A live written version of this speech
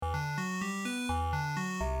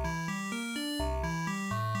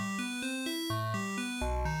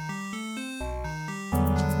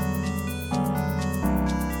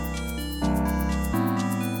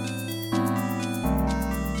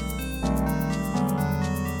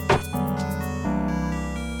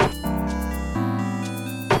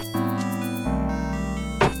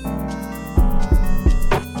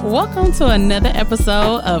Welcome to another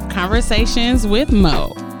episode of Conversations with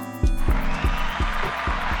Mo. I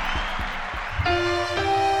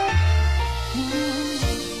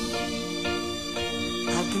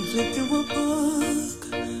can flip through a book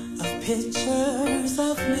of pictures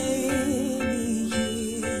of many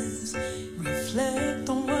years, reflect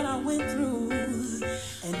on what I went through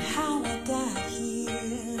and how I got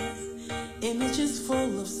here. Images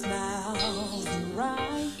full of smiles, and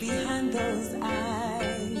right behind those eyes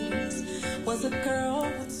was a girl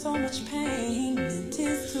with so much pain and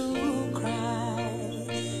tears to cry.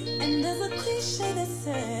 And there's a cliche that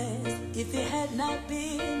says, if it had not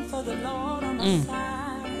been for the Lord on my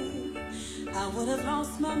side, I would have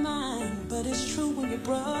lost my mind. But it's true, when your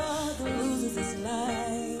brother loses his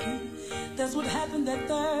life, that's what happened that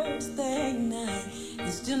Thursday night.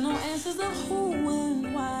 There's still no answers of who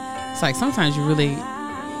and why. It's like sometimes you really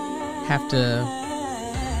have to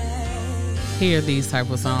hear these type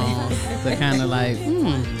of songs that kind of like,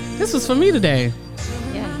 this was for me today.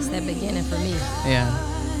 Yeah, it's that beginning for me. Yeah.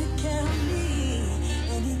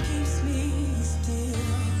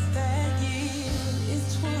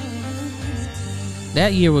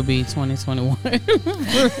 That year would be 2021 for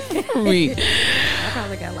me. I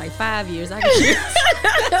probably got like 5 years. I can choose.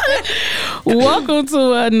 Welcome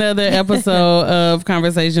to another episode of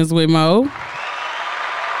Conversations with Mo.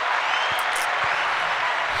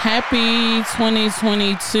 Happy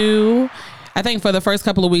 2022. I think for the first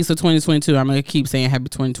couple of weeks of 2022, I'm going to keep saying happy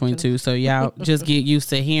 2022. So y'all just get used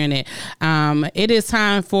to hearing it. It is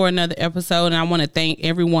time for another episode. And I want to thank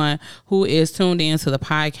everyone who is tuned in to the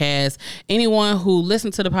podcast. Anyone who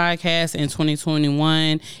listened to the podcast in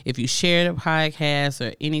 2021, if you share the podcast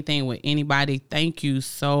or anything with anybody, thank you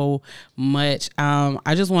so much.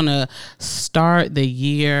 I just want to start the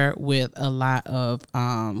year with a lot of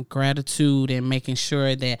gratitude and making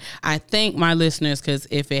sure that I thank my listeners, because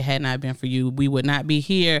if it had not been for you, we would not be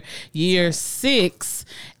here. Year 6,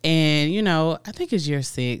 and you know, I think it's year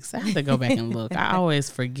 6. I have to go back and look. I always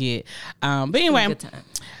forget. But anyway,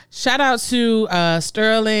 shout out to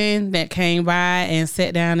Sterling that came by and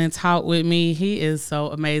sat down and talked with me. He is so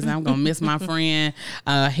amazing. I'm gonna miss my friend.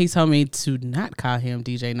 He told me to not call him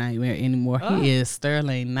DJ Nightmare anymore. He is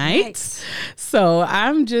Sterling Knight. Nice. So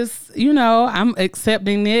I'm just, I'm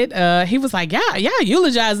accepting it. He was like, yeah,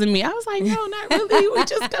 eulogizing me. I was like, no, not really. We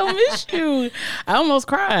just don't miss you. I almost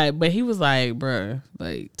cried, but he was like, bruh,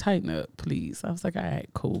 like, tighten up, please. I was like, all right,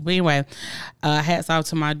 cool. But anyway, hats off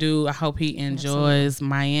to my dude. I hope he enjoys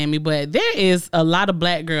Miami. But there is a lot of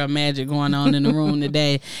black girl magic going on in the room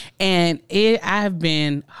today, and I've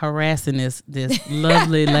been harassing this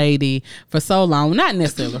lovely lady for so long. Not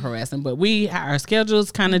necessarily harassing, but our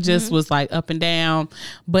schedules kind of just was like up and down.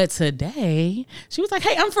 But today she was like,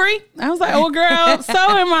 "Hey, I'm free." I was like, "Oh, girl, so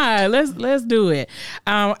am I. Let's do it."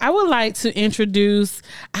 I would like to introduce.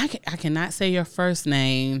 I cannot say your first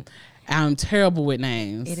name. I'm terrible with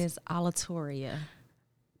names. It is Alatoria.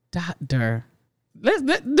 Doctor. Let's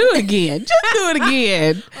do it again. Just do it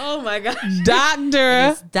again. Oh my gosh.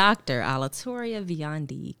 Doctor. It's Dr. Alatoria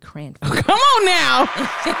Viandi Cranford. Come on now.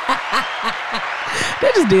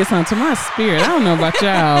 That just did something to my spirit. I don't know about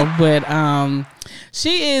y'all, but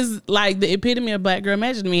she is like the epitome of black girl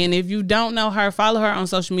magic to me. And if you don't know her, follow her on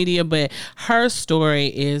social media. But her story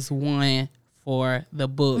is one for the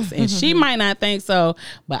books, and she might not think so,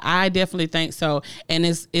 but I definitely think so. And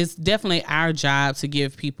it's definitely our job to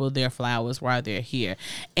give people their flowers while they're here.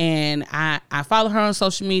 And I follow her on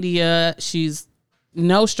social media. She's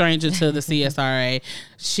no stranger to the CSRA.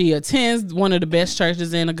 She attends one of the best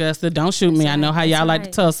churches in Augusta. Don't shoot me. I know how y'all like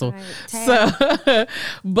to tussle. So,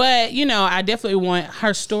 but I definitely want,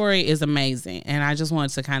 her story is amazing, and I just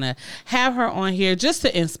wanted to kind of have her on here just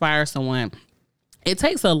to inspire someone. It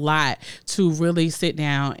takes a lot to really sit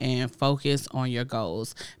down and focus on your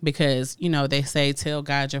goals, because, they say, tell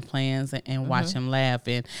God your plans and watch him laugh.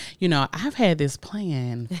 And, I've had this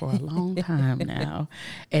plan for a long time now,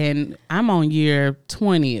 and I'm on year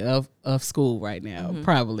 20 of school right now,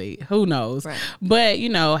 probably. Who knows? Right. But,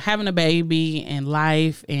 having a baby and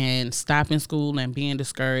life and stopping school and being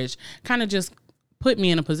discouraged kind of just put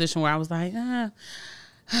me in a position where I was like,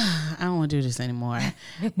 I don't want to do this anymore.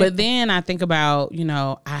 But then I think about,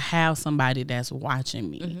 I have somebody that's watching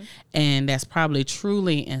me and that's probably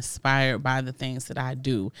truly inspired by the things that I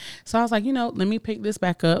do. So I was like, let me pick this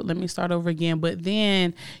back up. Let me start over again. But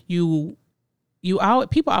then people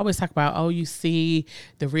always talk about, you see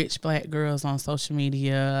the rich black girls on social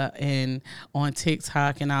media and on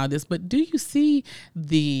TikTok and all this. But do you see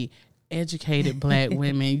the educated Black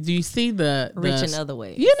women. Do you see the Rich in other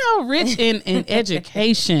ways. You know, rich in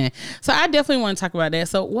education. So I definitely want to talk about that.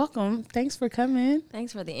 So welcome. Thanks for coming.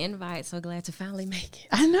 Thanks for the invite. So glad to finally make it.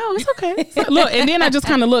 I know, it's okay. So, look, and then I just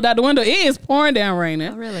kind of looked out the window. It is pouring down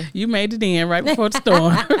raining. Oh, really? You made it in right before the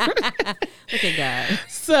storm. Look at God.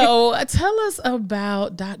 So tell us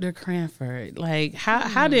about Dr. Cranford. Like,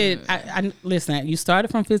 how did I listen? You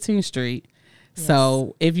started from 15th Street. Yes.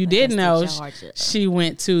 So if you didn't know, she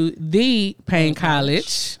went to the Payne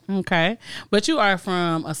College. Okay. But you are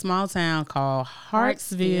from a small town called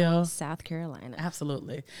Hartsville, South Carolina.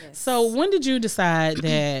 Absolutely. Yes. So when did you decide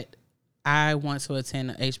that I want to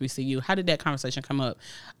attend HBCU? How did that conversation come up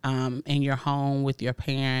in your home with your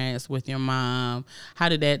parents, with your mom? How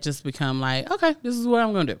did that just become like, okay, this is what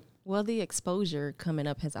I'm going to do? Well, the exposure coming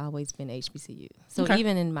up has always been HBCU. So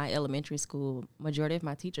even in my elementary school, majority of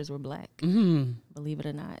my teachers were Black, believe it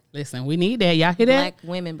or not. Listen, we need that. Y'all hear that? Black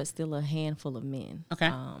women, but still a handful of men.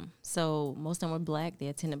 Okay. So most of them were Black. They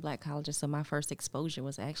attended Black colleges. So my first exposure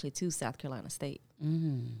was actually to South Carolina State.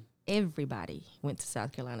 Everybody went to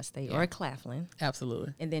South Carolina State or Claflin.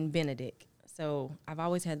 Absolutely. And then Benedict. So I've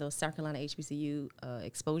always had those South Carolina HBCU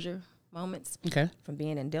exposure moments. Okay. From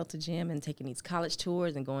being in Delta Gym and taking these college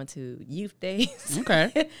tours and going to youth days.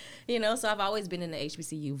 Okay. So I've always been in the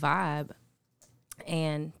HBCU vibe.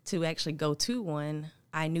 And to actually go to one,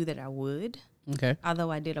 I knew that I would. Okay.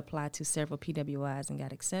 Although I did apply to several PWIs and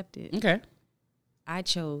got accepted. Okay. I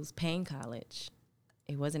chose Payne College.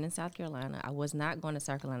 It wasn't in South Carolina. I was not going to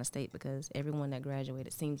South Carolina State because everyone that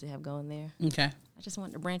graduated seems to have gone there. Okay. I just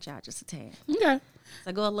wanted to branch out just a tad. Okay. So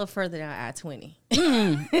I go a little further down I-20.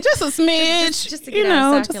 Just a smidge. just to get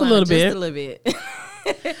out of South Carolina, just a little bit. Just a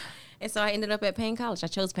little bit. And so I ended up at Payne College. I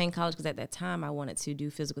chose Payne College because at that time I wanted to do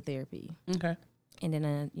physical therapy. Okay. And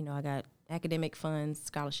then, I got academic funds,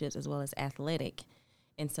 scholarships, as well as athletic.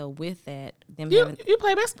 And so with that, You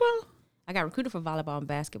play basketball? I got recruited for volleyball and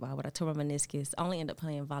basketball, but I tore my meniscus. Only ended up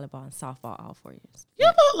playing volleyball and softball all 4 years. You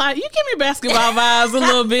look like you give me basketball vibes a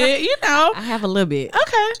little bit, I have a little bit.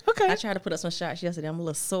 Okay. I tried to put up some shots yesterday. I'm a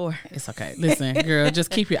little sore. It's okay. Listen, girl, just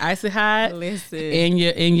keep your icy hot. Listen.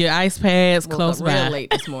 And your ice pads close up by. Real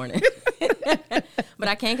late this morning. But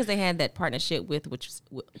I can because they had that partnership with, which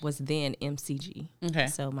was then MCG. Okay.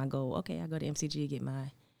 So my goal, I go to MCG, get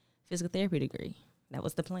my physical therapy degree. That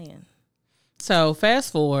was the plan. So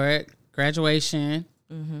fast forward, graduation.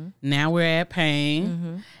 Now we're at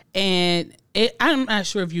Payne. And I'm not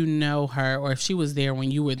sure if you know her or if she was there when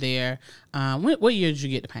you were there. What year did you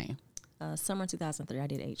get to Payne? Summer 2003, I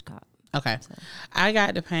did HCOP. Okay. So. I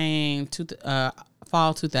got to Payne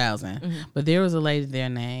fall 2000. But there was a lady there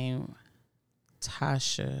named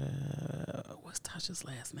Tasha. What's Tasha's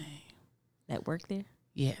last name? That worked there?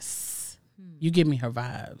 Yes. You give me her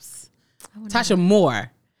vibes. Tasha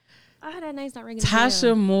Moore. Oh, that name's not ringing.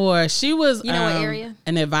 Tasha Moore. She was, what area?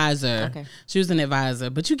 An advisor. Okay. She was an advisor,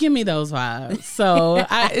 but you give me those vibes. So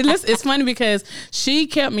it's funny because she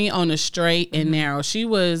kept me on the straight and narrow. She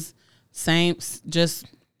was just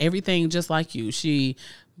everything just like you. She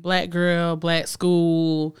Black girl, Black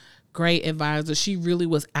school, great advisor. She really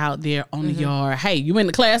was out there on the yard. Hey, you in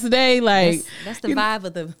the class today? Like that's the vibe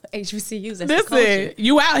of the HBCUs. That's listen, the culture.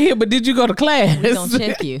 you out here, but did you go to class? We gonna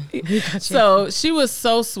check you. So she was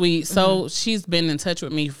so sweet. So she's been in touch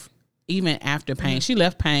with me even after Payne. She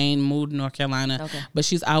left Payne, moved to North Carolina, but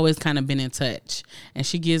she's always kind of been in touch. And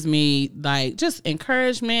she gives me like just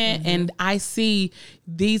encouragement, and I see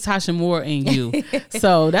the Tasha Moore in you.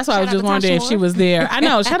 So that's why I was just wondering if she was there. I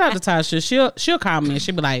know. Shout out to Tasha. She'll call me and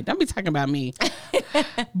she'll be like, "Don't be talking about me."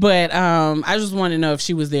 But I just want to know if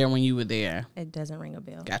she was there when you were there. It doesn't ring a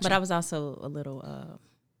bell. Gotcha. But I was also a little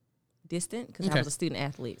distant because I was a student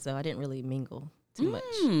athlete, so I didn't really mingle too much.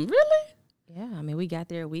 Really? Yeah. I mean, we got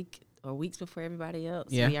there a week or weeks before everybody else.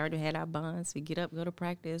 Yeah. We already had our bonds. We get up, go to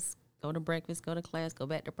practice, go to breakfast, go to class, go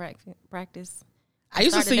back to practice. I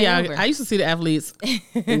used to see y'all. I used to see the athletes.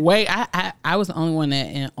 Wait, I was the only one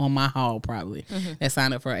that on my hall probably that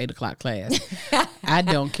signed up for an 8:00 class. I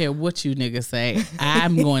don't care what you niggas say.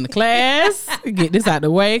 I'm going to class. Get this out the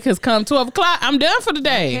way, because come 12:00, I'm done for the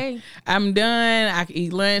day. Okay. I'm done. I can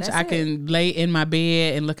eat lunch. That's I can lay in my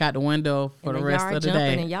bed and look out the window for the rest of the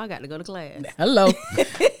day. And y'all got to go to class. Hello,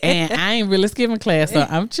 and I ain't really skipping class, so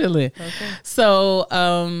I'm chilling. Okay.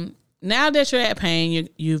 So, now that you're at Payne,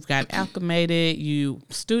 you've got acclimated, you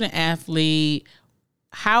student athlete.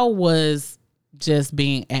 How was just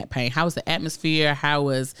being at Payne? How was the atmosphere? How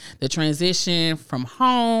was the transition from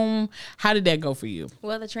home? How did that go for you?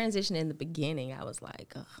 Well, the transition in the beginning, I was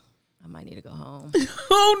like, I might need to go home.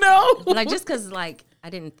 Oh, no. Like, just because, like, I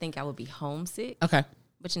didn't think I would be homesick. Okay.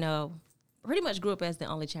 But, pretty much grew up as the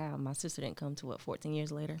only child. My sister didn't come to 14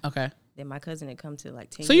 years later. Okay. Then my cousin didn't come to like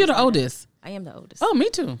 10 So years you're the later. oldest. I am the oldest. Oh, me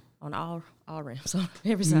too. On all rims, on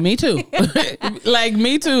every side. Me too. Like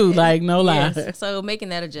me too. Like no lie. Yes. So making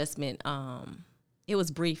that adjustment, it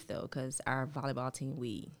was brief though, because our volleyball team,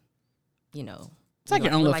 It's like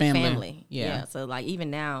your own we're little like family. Yeah. So like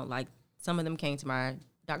even now, like some of them came to my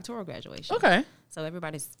doctoral graduation. Okay. So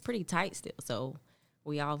everybody's pretty tight still. So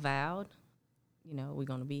we all vowed, we're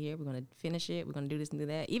going to be here. We're going to finish it. We're going to do this and do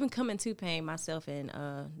that. Even coming to Payne, myself and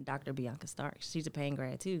Dr. Bianca Stark, she's a Payne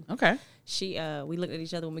grad too. Okay. We looked at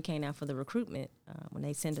each other when we came down for the recruitment. When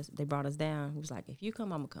they brought us down. We was like, if you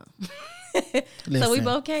come, I'm going to come. So we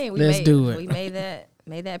both came. Let's do it. We made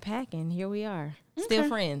that pack, and here we are. Still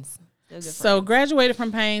friends. Still good So friends. graduated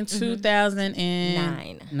from Payne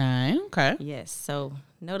 2009. 9. Okay. Yes. So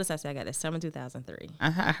notice I said I got that summer 2003. I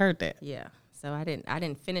heard that. Yeah. So I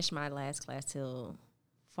didn't finish my last class till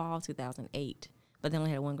fall 2008. But then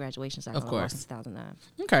only had one graduation cycle. Of course. In 2009.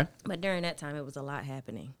 Okay. But during that time, it was a lot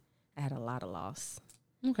happening. I had a lot of loss.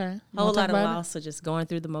 Okay. Whole lot of loss. So just going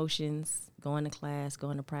through the motions, going to class,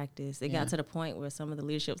 going to practice. It got to the point where some of the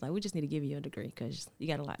leadership was like, we just need to give you a degree because you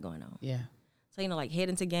got a lot going on. Yeah. So, like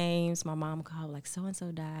heading to games, my mom called like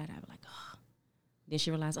so-and-so died. I was like, oh. Then she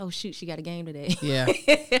realized, oh, shoot, she got a game today. Yeah.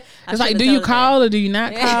 It's like, do you call or do you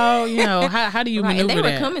not call? How do you right. maneuver And they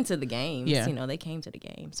that? were coming to the games. Yeah. They came to the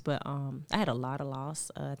games. But I had a lot of loss.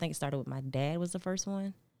 I think it started with my dad was the first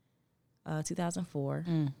one, 2004,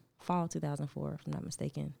 fall 2004, if I'm not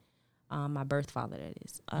mistaken. My birth father, that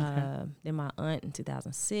is. Then my aunt in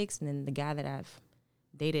 2006, and then the guy that I've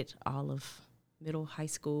dated all of middle, high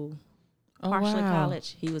school, partially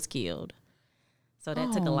college, he was killed. So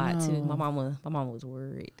that took a lot too. My mom was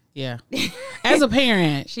worried. Yeah. As a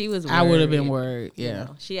parent, She was worried. I would have been worried. Yeah.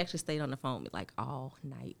 She actually stayed on the phone with like all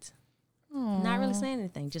night. Not really saying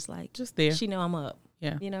anything, just there. She know I'm up.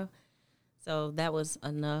 Yeah. So that was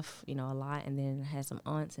enough, a lot. And then I had some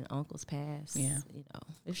aunts and uncles pass. Yeah.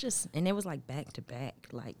 It was just, and it was like back to back,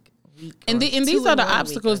 like week. And or these two are in the 1 week,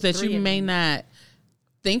 obstacles or that 3 you in may 1 week. not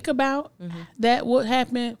think about that would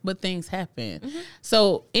happen, but things happen.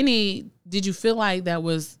 So did you feel like that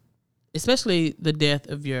was, especially the death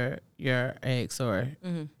of your ex or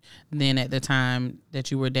then at the time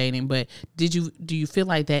that you were dating, but do you feel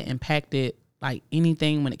like that impacted like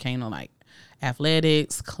anything when it came to like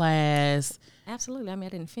athletics, class? Absolutely. I mean, I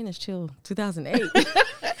didn't finish till 2008.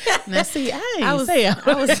 Now see, I was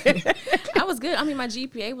good. I mean, my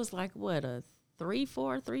GPA was like what, a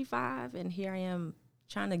 3.4, 3.5, and here I am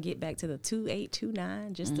trying to get back to the 2.8,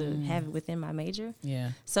 2.9 just to have it within my major. Yeah.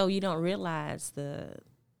 So you don't realize the,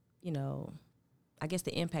 I guess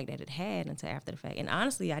the impact that it had until after the fact. And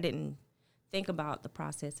honestly, I didn't think about the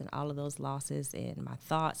process and all of those losses and my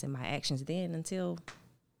thoughts and my actions then until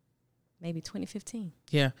maybe 2015.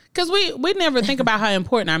 Yeah, because we never think about how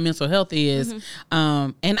important our mental health is.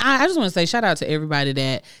 And I just want to say shout out to everybody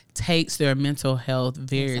that takes their mental health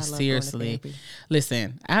very Yes, I love seriously. going to therapy.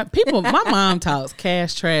 Listen, my mom talks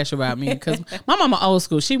cash trash about me because my mama old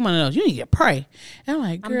school. She one of those, you need to pray. And I'm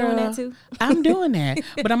like, girl, I'm doing that too. I'm doing that.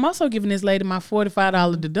 But I'm also giving this lady my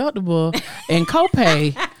 $45 deductible and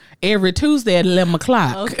copay every Tuesday at 11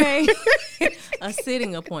 o'clock. Okay. A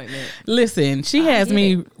sitting appointment. Listen, she has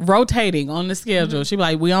me rotating on the schedule. She be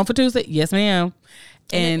like, we on for Tuesday? Yes, ma'am.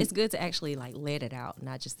 And it's good to actually like let it out,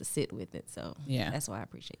 not just to sit with it. So Yeah. that's why I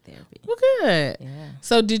appreciate therapy. Well, good. Yeah.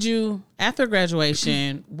 So did you, after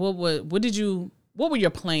graduation, what were your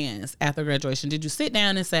plans after graduation? Did you sit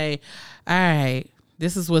down and say, all right,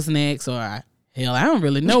 this is what's next, or hell, I don't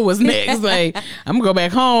really know what's next. Like, I'm gonna go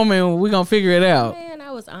back home and we're gonna figure it out. Man,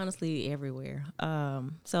 I was honestly everywhere.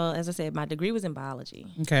 So as I said, my degree was in biology.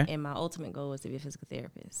 Okay. And my ultimate goal was to be a physical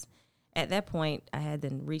therapist. At that point, I had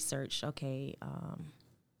then researched, the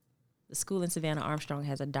school in Savannah, Armstrong,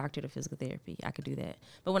 has a doctorate of physical therapy. I could do that.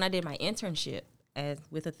 But when I did my internship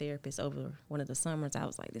with a therapist over one of the summers, I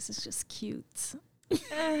was like, this is just cute.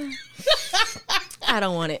 I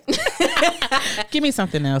don't want it. Give me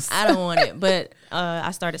something else. I don't want it. But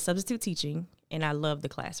I started substitute teaching, and I loved the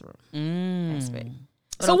classroom aspect.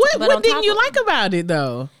 But So what didn't you like about it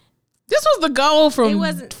though? This was the goal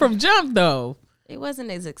from jump though. It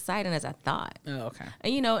wasn't as exciting as I thought. Oh, okay.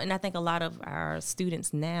 And, and I think a lot of our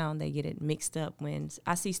students now, they get it mixed up when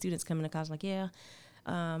I see students coming to college like, I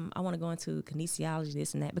want to go into kinesiology,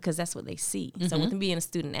 this and that, because that's what they see. So with me being a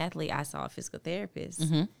student athlete, I saw a physical therapist.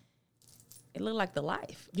 It looked like the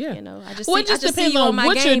life. Yeah. I just Well, it just depends on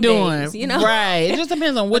what you're doing. Right. It just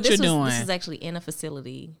depends on what you're doing. This is actually in a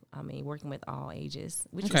facility. I mean, working with all ages,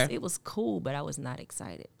 which Okay. it was cool, but I was not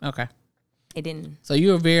excited. Okay. it didn't. So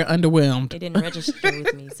you were very underwhelmed. It didn't register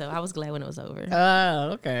with me. So I was glad when it was over.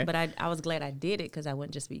 Oh, okay. But I was glad I did it because I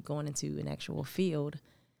wouldn't just be going into an actual field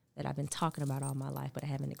that I've been talking about all my life, but I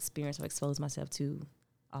haven't experienced or exposed myself to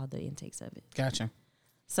all the intakes of it. Gotcha.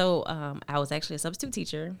 So I was actually a substitute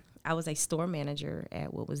teacher. I was a store manager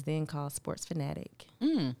at what was then called Sports Fanatic.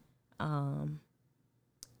 I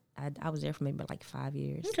was there for maybe like 5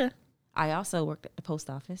 years. Okay. I also worked at the post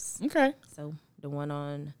office. Okay. So the one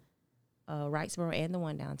on Wrightsboro and the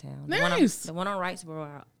one downtown. Nice. The one on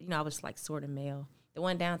Wrightsboro, I was like sort of male. The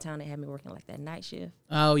one downtown, they had me working like that night shift.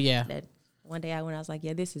 Oh, yeah. That one day I was like,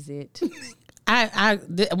 yeah, this is it.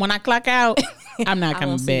 When I clock out, I'm not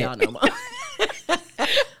coming see y'all back. no more.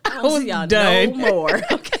 I won't see y'all done. no more.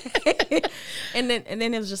 Okay. and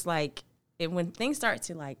then it was just like, when things start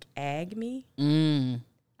to like ag me,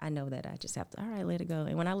 I know that I just have to, all right, let it go.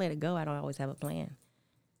 And when I let it go, I don't always have a plan.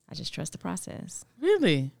 I just trust the process.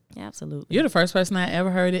 Really? Yeah, absolutely. You're the first person I ever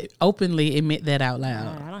heard it openly admit that out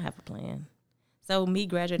loud. I don't have a plan. So me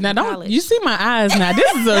graduating Now, from don't college. you see my eyes now?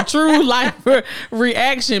 This is a true life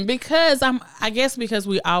reaction because I guess because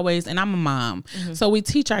we always, and I'm a mom, so we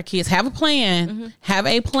teach our kids have a plan, have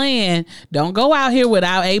a plan. Don't go out here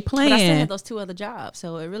without a plan. But I still had those 2 other jobs,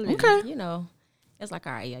 so it really, Okay. it's like,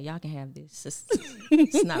 all right, yeah, y'all can have this.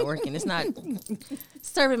 It's not working. It's not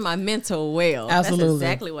serving my mental well. Absolutely. That's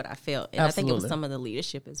exactly what I felt, and I think it was Absolutely. some of the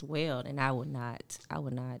leadership as well. And I would not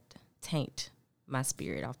taint my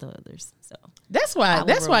spirit off the others. So That's I why. will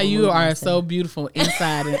That's why you remove are myself. so beautiful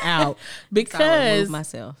inside and out I would because remove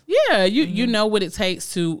myself. yeah, you know what it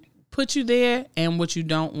takes to put you there and what you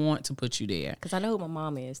don't want to put you there. Because I know who my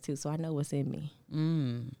mom is too, so I know what's in me.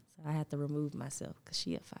 So I have to remove myself because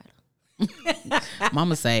she a fighter.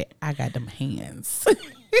 Mama say, I got them hands.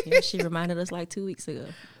 She reminded us like 2 weeks ago.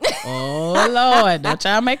 Oh Lord, don't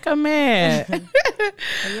y'all make her mad. But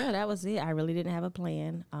yeah, that was it. I really didn't have a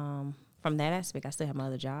plan. From that aspect, I still have my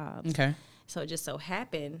other jobs. Okay. So it just so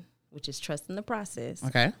happened, which is trusting the process.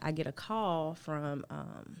 Okay. I get a call from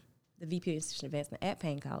the VP of Institution Advancement at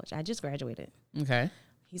Payne College. I just graduated. Okay.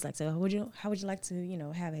 He's like, so how would you like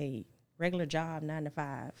to, have a regular job 9 to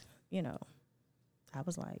 5? I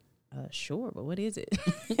was like, sure, but what is it?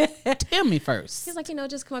 Tell me first. He's like,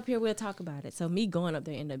 just come up here. We'll talk about it. So me going up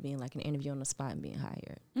there ended up being like an interview on the spot and being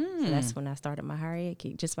hired. So that's when I started my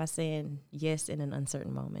hierarchy, just by saying yes in an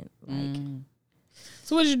uncertain moment.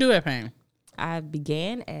 So what did you do at Payne? I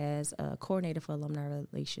began as a coordinator for alumni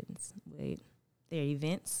relations with their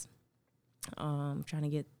events, trying to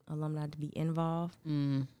get alumni to be involved.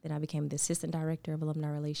 Then I became the assistant director of alumni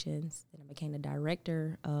relations. Then I became the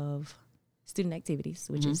director of student activities,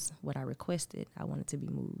 which is what I requested. I wanted to be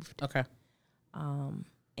moved. Okay. And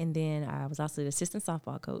then I was also the assistant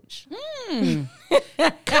softball coach.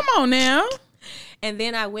 Come on now. And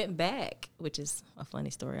then I went back, which is a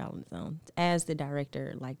funny story all on its own, as the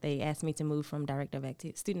director. Like, they asked me to move from director of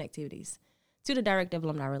student activities to the director of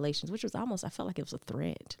alumni relations, which was almost, I felt like it was a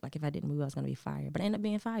threat. Like, if I didn't move, I was going to be fired. But I ended up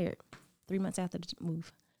being fired 3 months after the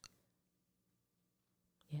move.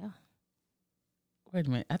 Yeah. Wait a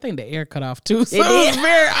minute. I think the air cut off too. So it was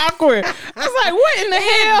very awkward. I was like, what in the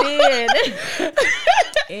hell?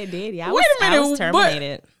 It did. Yeah, Wait a minute. I was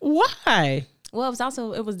terminated. Why? Well,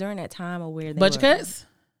 it was during that time where they Budget were, cuts?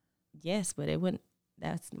 Yes, but it wouldn't.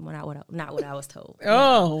 That's not what I was told.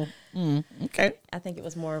 Oh, okay. I think it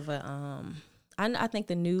was more of a. I think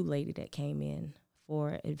the new lady that came in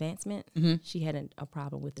for advancement, she had a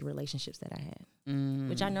problem with the relationships that I had,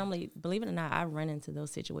 which I normally, believe it or not, I run into those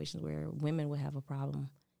situations where women would have a problem.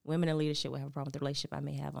 Women in leadership would have a problem with the relationship I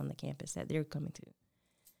may have on the campus that they're coming to.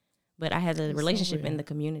 But I had a relationship in the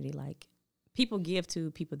community, like people give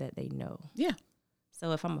to people that they know. Yeah.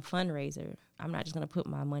 So if I'm a fundraiser, I'm not just going to put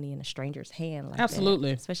my money in a stranger's hand like Absolutely.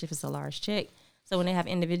 that, especially if it's a large check. So when they have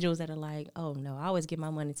individuals that are like, oh, no, I always give my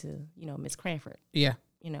money to, Miss Cranford. Yeah.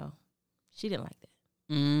 She didn't like that.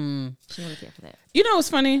 She didn't really care for that. You know what's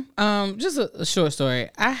funny? Just a short story.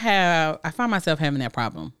 I find myself having that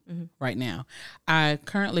problem right now. I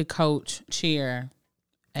currently coach cheer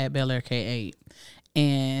at Bel Air K8,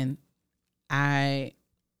 and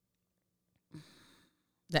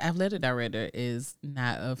the athletic director is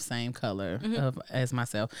not of same color as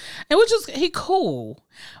myself, and he cool,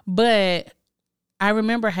 but I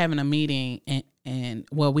remember having a meeting and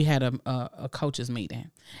we had a coaches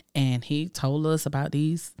meeting, and he told us about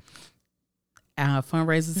these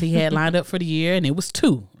fundraisers he had lined up for the year, and it was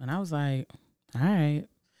 2, and I was like, all right.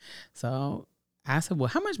 So I said, well,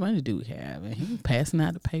 how much money do we have? And he was passing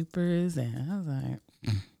out the papers, and I was like,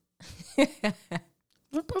 what am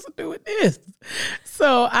I supposed to do with this?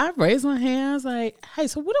 So I raised my hand. I was like, hey,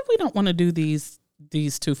 so what if we don't want to do these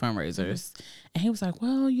these 2 fundraisers. And he was like,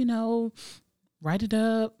 well, you know, write it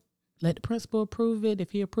up, let the principal approve it.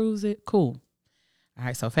 If he approves it, cool. All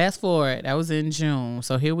right, so fast forward, that was in June.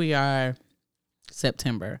 So here we are,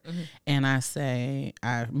 September. And I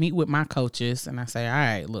meet with my coaches and I say, all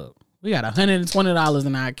right, look, we got $120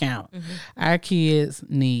 in our account. Our kids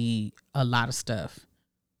need a lot of stuff.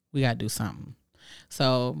 We got to do something.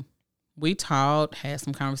 So we talked, had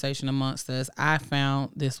some conversation amongst us. I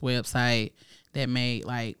found this website that made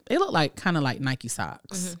it looked like kind of like Nike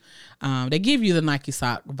socks. They give you the Nike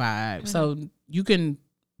sock vibe. So you can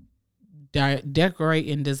decorate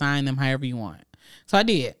and design them however you want. So I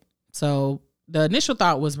did. So the initial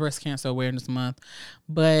thought was Breast Cancer Awareness Month,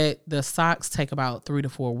 but the socks take about 3 to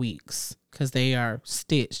 4 weeks because they are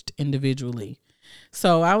stitched individually.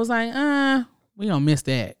 So I was like, we gonna miss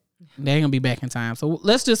that. They ain't gonna be back in time. So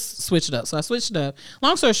let's just switch it up. So I switched it up.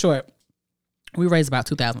 Long story short, we raised about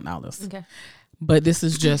 $2,000. Okay. But this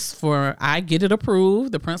is just for, I get it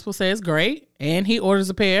approved. The principal says great, and he orders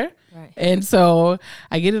a pair. Right. And so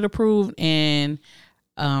I get it approved, and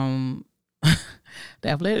the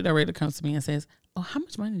athletic director comes to me and says, oh, how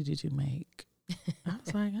much money did you make? I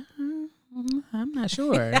was like, I'm not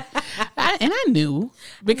sure. And I knew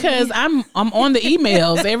because I'm on the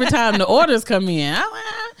emails every time the orders come in.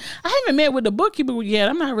 I haven't met with the bookkeeper yet.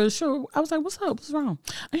 I'm not really sure. I was like, what's up? What's wrong?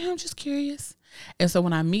 I'm just curious. And so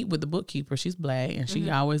when I meet with the bookkeeper, she's Black, and she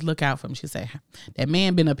always look out for me. She say, that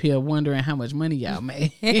man been up here wondering how much money y'all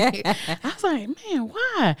made. I was like, man,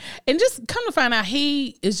 why? And just come to find out,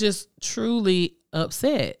 he is just truly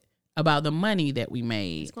upset about the money that we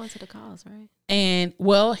made. He's going to the cause, right? And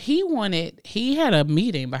well, he had a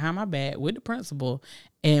meeting behind my back with the principal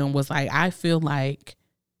and was like, I feel like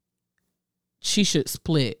she should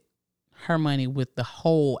split her money with the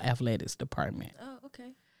whole athletics department. Oh,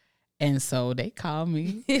 okay. And so they called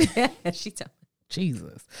me. She told me.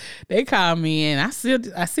 Jesus. They called me and I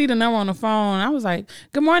see the number on the phone. I was like,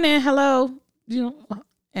 good morning, hello. You know,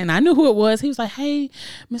 and I knew who it was. He was like, hey,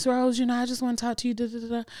 Miss Rose, you know, I just want to talk to you. Da, da, da. I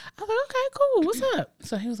was like, okay, cool. What's up?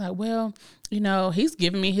 So he was like, well, you know, he's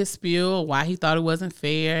giving me his spiel why he thought it wasn't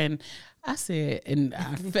fair. And I said, and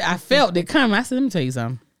I felt it coming. I said, let me tell you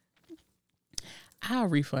something. I'll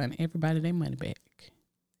refund everybody their money back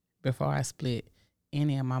before I split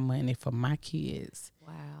any of my money for my kids.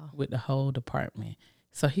 Wow. With the whole department.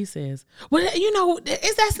 So he says, well, you know,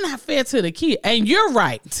 that's not fair to the kid. And you're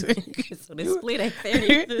right. So the split ain't fair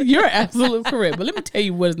either. You're absolutely correct. But let me tell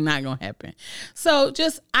you what's not going to happen. So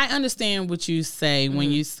I understand what you say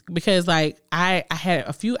when you, because like I had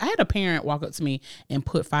a parent walk up to me and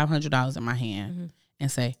put $500 in my hand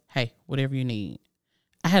and say, hey, whatever you need.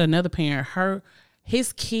 I had another parent,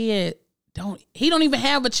 his kid, don't even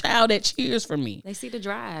have a child that cheers for me. They see the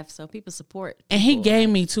drive, so people support. And he gave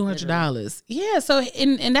me $200. Yeah, so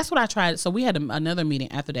and that's what I tried. So we had another meeting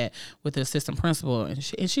after that with the assistant principal, and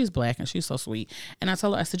she's Black and she's so sweet. And I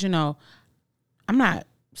told her, I said, you know, I'm not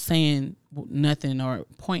saying nothing or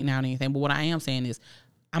pointing out anything, but what I am saying is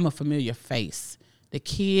I'm a familiar face. The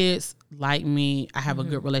kids like me. I have a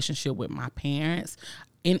good relationship with my parents.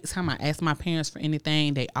 Anytime I ask my parents for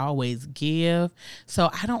anything, they always give. So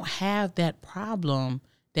I don't have that problem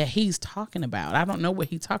that he's talking about. I don't know what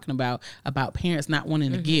he's talking about parents not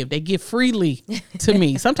wanting to give. They give freely to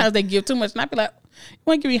me. Sometimes they give too much, and I be like, you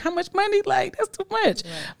want to give me how much money? Like, that's too much.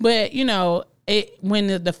 Right. But, you know,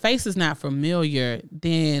 when the face is not familiar,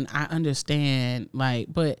 then I understand,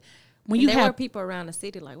 like, but when you there were people around the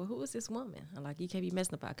city like, well, who is this woman? I'm like, you can't be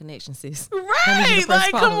messing up our connection, sis. Right.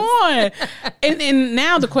 Like, come on. and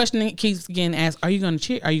now the question keeps getting asked, are you going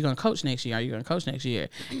to coach next year? Are you going to coach next year?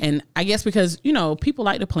 And I guess because, you know, people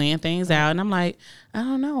like to plan things out. And I'm like, I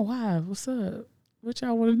don't know. Why? What's up? What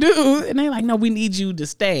y'all want to do? And they're like, no, we need you to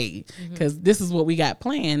stay because this is what we got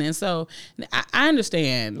planned. And so I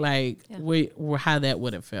understand, like, how that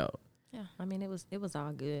would have felt. Yeah, I mean, it was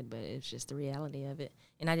all good, but it's just the reality of it.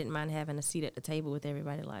 And I didn't mind having a seat at the table with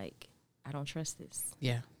everybody like, I don't trust this.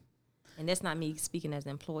 Yeah. And that's not me speaking as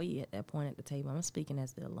an employee at that point at the table. I'm speaking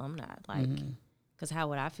as the alumni. Like, because how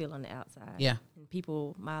would I feel on the outside? Yeah.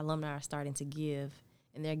 And my alumni are starting to give,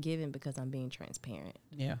 and they're giving because I'm being transparent.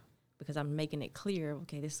 Yeah. Because I'm making it clear,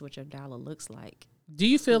 okay, this is what your dollar looks like. Do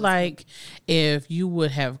you feel like if you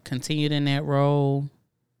would have continued in that role,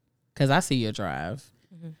 because I see your drive,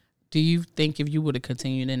 do you think if you would have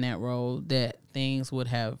continued in that role that things would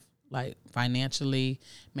have, like, financially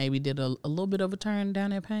maybe did a little bit of a turn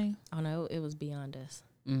down that pain? Oh, no, it was beyond us.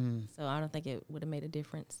 So I don't think it would have made a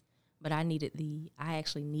difference. But I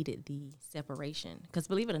actually needed the separation. Because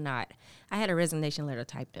believe it or not, I had a resignation letter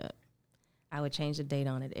typed up. I would change the date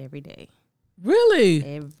on it every day. Really?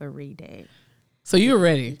 Every day. So you were You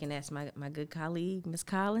ready. can ask my good colleague, Miss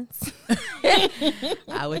Collins.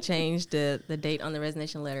 I would change the date on the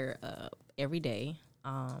resignation letter every day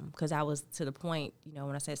because I was to the point, you know,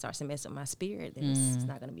 when I said it starts to mess up my spirit, then it's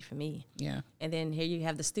not going to be for me. Yeah. And then here you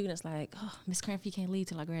have the students like, oh, Miss Cranford, you can't leave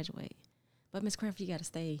till I graduate. But Miss Cranford, you got to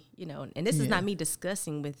stay, you know. And this is not me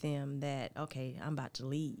discussing with them that, okay, I'm about to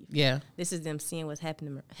leave. Yeah. This is them seeing what's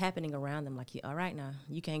happening around them. Like, all right, now,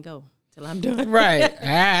 you can't go till I'm done. Right.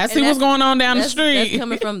 I see what's going on down the street. That's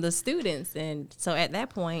coming from the students. And so at that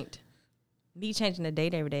point, me changing the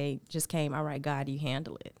date every day just came, all right, God, you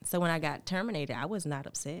handle it. So when I got terminated, I was not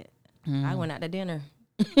upset. I went out to dinner.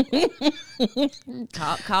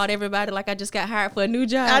 called everybody like I just got hired for a new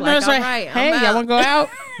job. I know, like, all right, hey, y'all want to go out?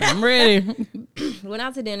 I'm ready. Went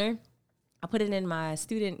out to dinner. I put it in my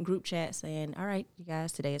student group chat saying, all right, you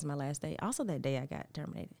guys, today is my last day. Also that day I got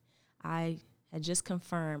terminated. I had just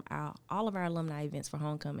confirmed all of our alumni events for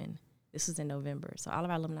homecoming. This was in November. So all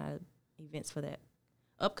of our alumni events for that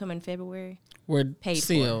upcoming February We're paid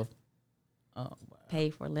sealed. for. Oh, wow.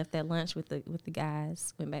 Paid for. Left that lunch with the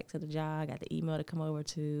guys. Went back to the job. Got the email to come over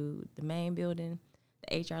to the main building.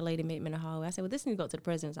 The HR lady met me in the hallway. I said, well, this needs to go to the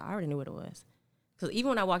president. So I already knew what it was. Because even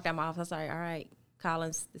when I walked out my office, I was like, all right,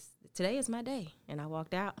 Collins, today is my day. And I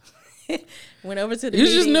walked out. Went over to the You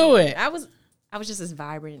just knew it. I was just as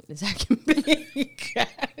vibrant as I can be.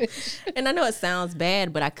 And I know it sounds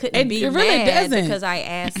bad, but I couldn't be it really mad doesn't. because I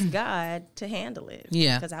asked God to handle it.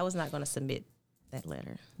 Yeah. Because I was not going to submit that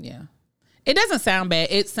letter. Yeah. It doesn't sound bad.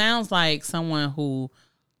 It sounds like someone who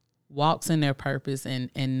walks in their purpose and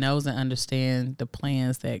knows and understands the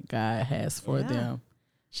plans that God has for them.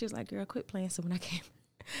 She was like, girl, quit playing. So when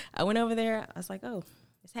I went over there, I was like, oh,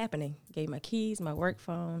 it's happening. Gave my keys, my work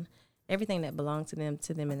phone, everything that belonged to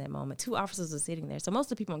them in that moment. 2 officers were sitting there. So most of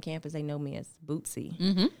the people on campus, they know me as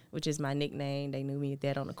Bootsy, which is my nickname. They knew me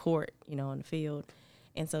that on the court, you know, on the field.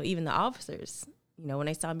 And so even the officers, you know, when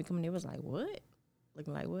they saw me coming, they was like, what?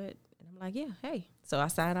 Looking like what? And I'm like, yeah, hey. So I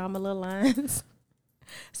signed all my little lines.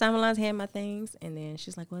 Signed my lines, had my things. And then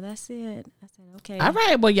she's like, well, that's it. I said, okay. All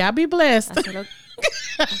right. Well, y'all be blessed.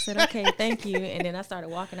 I said, okay, thank you. And then I started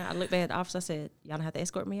walking out. I looked back at the officer. I said, y'all don't have to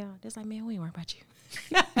escort me out. They're like, man, we ain't worried about you.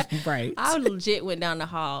 Right. I legit went down the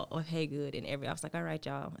hall of Haygood and I was like, all right,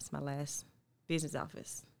 y'all, it's my last business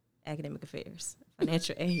office, academic affairs,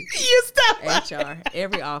 financial aid, You stop. HR,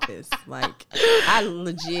 every office. Like, I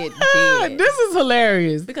legit did. This is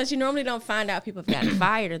hilarious. Because you normally don't find out people have gotten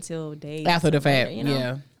fired until days After the fact, later, you know?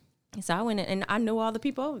 yeah. So I went in and I knew all the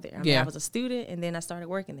people over there. I mean, I was a student and then I started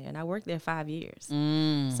working there and I worked there 5 years.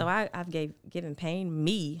 So I've given Payne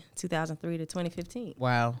me 2003 to 2015.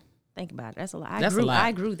 Wow. Think about it. That's a lot. That's a lot.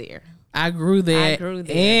 I grew there. I grew there.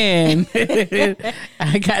 And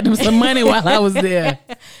I got them some money while I was there.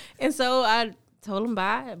 And so I told them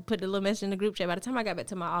bye, put the little message in the group chat. By the time I got back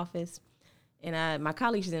to my office, and my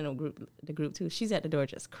colleague, she's in the group too. She's at the door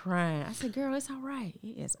just crying. I said, "Girl, it's all right.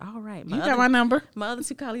 It's all right." You got my number. My other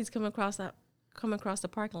 2 colleagues come across the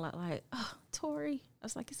parking lot like, "Oh, Tori." I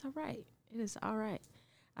was like, "It's all right. It is all right."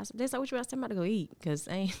 I said, "That's like what you asked. I'm about to go eat because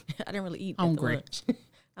I didn't really eat at the lunch.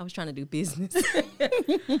 I was trying to do business."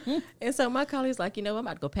 And so my colleague's like, "You know, I'm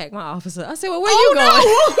about to go pack my office up." I said, "Well, where you going?"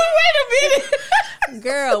 No. Wait a minute.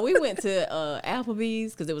 Girl, we went to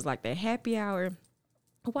Applebee's because it was like the happy hour.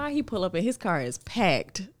 Why he pull up and his car is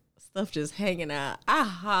packed, stuff just hanging out. I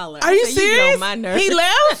holler. Are you said, serious? You get on my nerves. He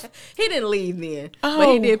left? He didn't leave then, but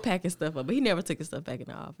Oh. he did pack his stuff up. But he never took his stuff back in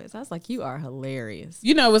the office. I was like, you are hilarious.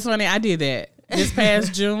 You know what's funny? I did that this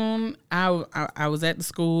past June. I was at the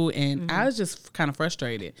school and I was just kind of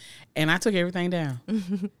frustrated, and I took everything down.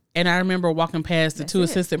 And I remember walking past the 2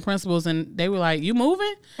 assistant principals, and they were like, "You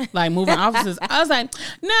moving? Like moving offices?" I was like,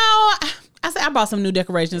 "No." I said, "I bought some new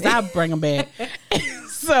decorations. I'll bring them back."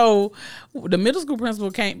 So the middle school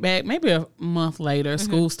principal came back maybe a month later.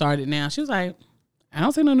 School started now. She was like, "I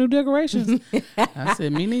don't see no new decorations." I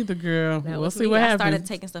said, "Me neither, girl. We'll see what happens." I started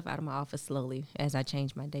taking stuff out of my office slowly as I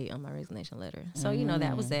changed my date on my resignation letter. So, you know,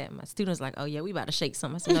 that was that. My students like, "Oh, yeah, we about to shake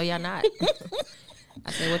something." I said, "No, y'all not."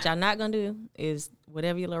 I said, "What y'all not going to do is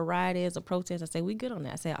whatever your little riot is or protest." I said, "We good on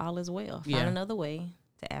that." I said, "All is well. Find another way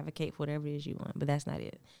to advocate for whatever it is you want." But that's not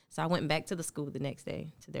it. So I went back to the school the next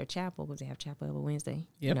day to their chapel because they have chapel every Wednesday.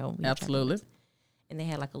 Yep, we have chapel absolutely. Wednesday. And they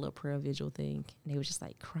had like a little prayer vigil thing. And they was just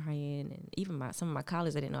like crying. And even some of my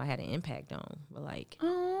colleagues I didn't know I had an impact on were like,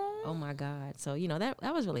 oh my God. So, you know, that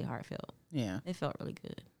was really heartfelt. Yeah. It felt really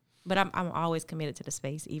good. But I'm always committed to the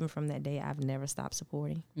space. Even from that day, I've never stopped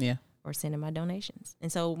supporting or sending my donations.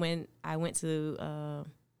 And so when I went to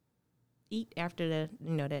eat after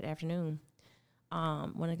that afternoon,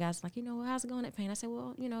 one of the guys was like, "You know, how's it going at Payne?" I said,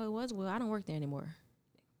 "Well, you know, it was well. I don't work there anymore."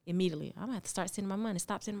 immediately, I'm gonna have to start sending my money.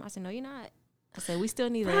 Stop sending. I said, no, you're not. I said, we still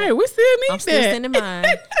need that. Right, we still need I'm that. still sending mine.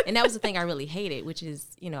 And that was the thing I really hated, which is,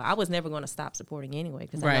 I was never going to stop supporting anyway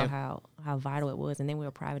because I know how vital it was. And then we're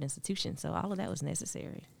a private institution. So all of that was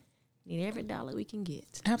necessary. Need every dollar we can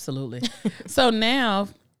get. Absolutely. So now,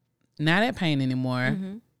 not at Payne anymore.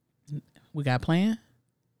 Mm-hmm. We got a plan?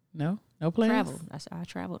 No plans? Traveled. I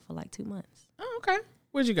traveled for like 2 months. Oh, okay.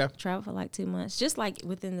 Where'd you go? Traveled for like 2 months, just like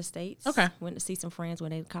within the States. Okay. Went to see some friends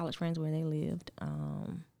college friends where they lived.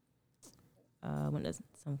 Went to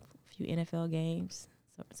some few NFL games,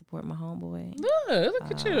 support my homeboy. Good,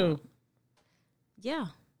 look at you. Yeah,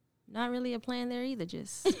 not really a plan there either.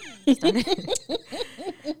 Just started.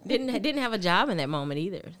 didn't have a job in that moment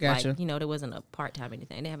either. Gotcha. Like, there wasn't a part-time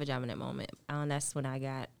anything. I didn't have a job in that moment. That's when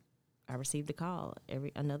I received a call,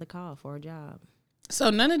 another call for a job. So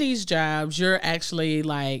none of these jobs, you're actually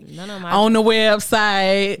like None of my on the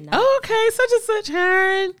website. No. Oh, okay, such and such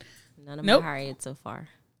hiring. None of Nope. my hire so far.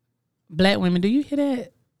 Black women, do you hear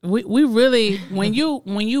that? We really when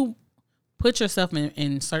you put yourself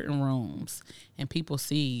in certain rooms and people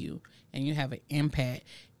see you and you have an impact,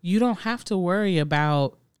 you don't have to worry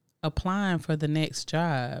about applying for the next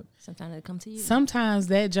job. Sometimes they come to you. Sometimes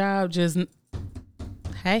that job just,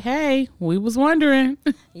 hey, we was wondering.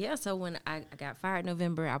 Yeah, so when I got fired in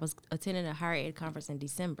November, I was attending a higher ed conference in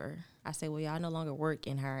December. I said, well, y'all no longer work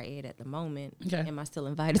in higher ed at the moment. Okay. Am I still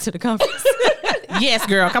invited to the conference? Yes,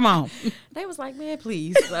 girl, come on. They was like, man,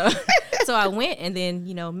 please. So I went, and then,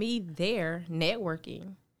 me there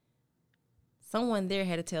networking. Someone there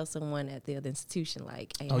had to tell someone at the other institution,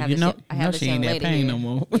 like, hey, I have this she young ain't lady that Payne here. no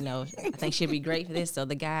more. I think she'd be great for this. So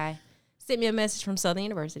the guy sent me a message from Southern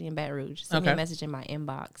University in Baton Rouge. Sent me a message in my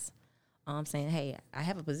inbox saying, hey, I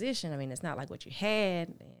have a position. I mean, it's not like what you had,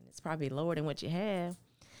 and it's probably lower than what you have.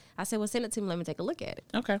 I said, well, send it to me. Let me take a look at it.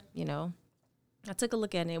 Okay. I took a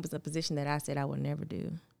look at it. It was a position that I said I would never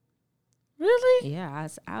do. Really? Yeah,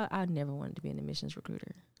 I never wanted to be an admissions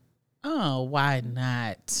recruiter. Oh, why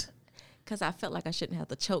not? Because I felt like I shouldn't have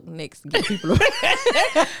to choke next to get people. You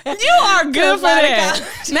are good for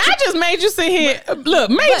that. Now I just made you sit here.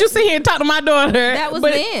 You sit here and talk to my daughter. That was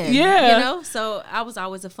then. Yeah. So I was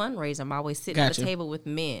always a fundraiser. I'm always sitting at the table with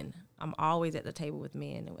men. I'm always at the table with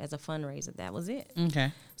men as a fundraiser. That was it.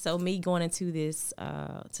 Okay. So me going into this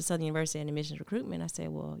to Southern University and admissions recruitment, I said,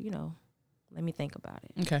 well, let me think about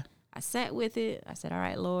it. Okay. I sat with it. I said, all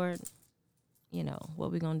right, Lord,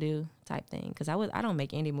 what we gonna do type thing. Because I don't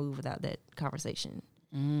make any move without that conversation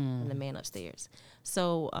from the man upstairs.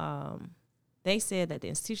 So they said that the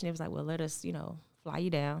institution, it was like, well, let us, fly you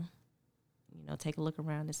down, take a look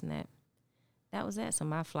around, this and that. That was that. So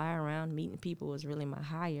my fly around, meeting people was really my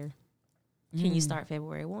hire. Can you start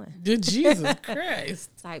February 1? Good Jesus Christ.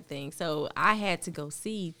 Type thing. So I had to go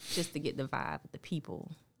see just to get the vibe, the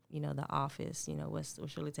people, the office,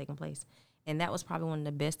 what's really taking place. And that was probably one of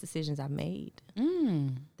the best decisions I made.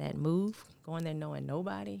 That move, going there knowing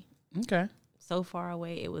nobody. Okay. So far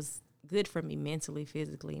away, it was good for me mentally,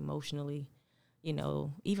 physically, emotionally,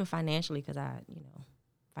 even financially, because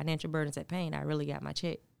financial burdens at Payne, I really got my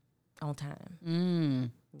check on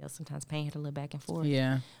time. Sometimes Payne had to live back and forth.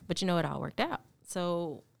 Yeah. But it all worked out.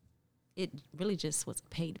 So it really just was a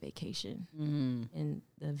paid vacation. And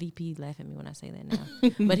the VP laugh at me when I say that now.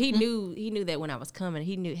 But he knew that when I was coming,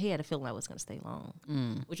 he had a feeling I was going to stay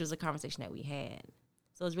long, which was a conversation that we had.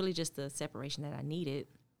 So it was really just the separation that I needed.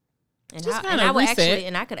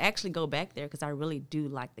 And I could actually go back there because I really do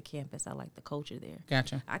like the campus. I like the culture there.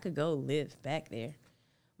 Gotcha. I could go live back there.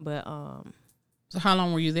 But so how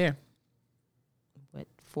long were you there?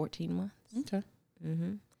 14 months. Okay.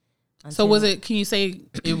 Mm-hmm. So can you say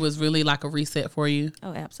it was really like a reset for you?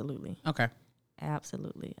 Oh, absolutely. Okay.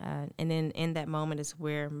 Absolutely. And then in that moment is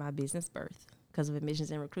where my business birthed. Because of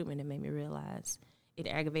admissions and recruitment, it made me realize it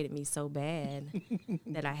aggravated me so bad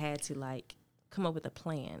that I had to come up with a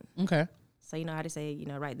plan. Okay. So how to say,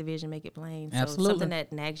 write the vision, make it plain. So Absolutely. something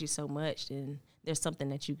that nags you so much, then there's something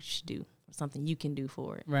that you should do, or something you can do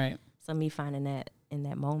for it. Right. So me finding that in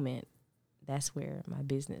that moment, that's where my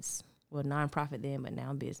business, nonprofit then, but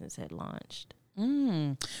now business had launched.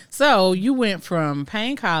 So you went from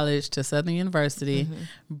Payne College to Southern University,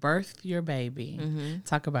 birthed your baby.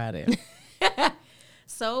 Talk about it.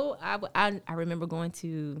 So I remember going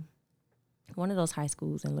to one of those high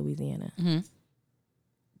schools in Louisiana.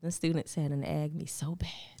 The students had an ag me so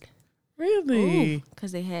bad. Really?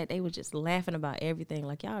 Because they were just laughing about everything.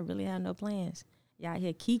 Like, y'all really have no plans. Y'all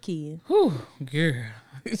here kikiing. Whew, girl.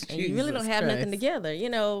 And you really don't have nothing together,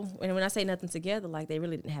 And when I say nothing together, they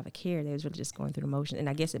really didn't have a care. They was really just going through the motion. And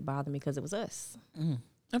I guess it bothered me because it was us.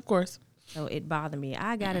 Of course. So it bothered me.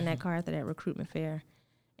 I got in that car after that recruitment fair,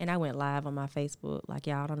 And I went live on my Facebook, like,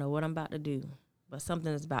 y'all don't know what I'm about to do, but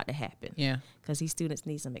something is about to happen. Yeah. Because these students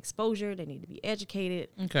need some exposure. They need to be educated.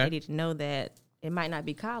 Okay. They need to know that it might not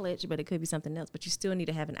be college, but it could be something else. But you still need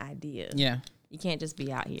to have an idea. Yeah. You can't just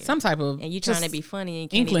be out here. Some type of And you trying to be funny. And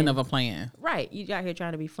can't inkling even, of a plan. right. You out here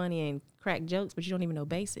trying to be funny and crack jokes, but you don't even know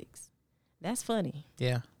basics. That's funny.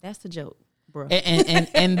 Yeah. That's the joke, bro.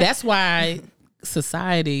 And that's why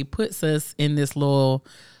society puts us in this little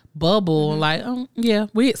bubble. Like, oh yeah,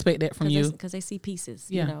 we expect that from you because they see pieces,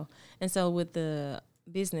 Yeah. you know. And so with the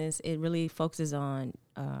business, it really focuses on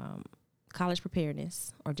college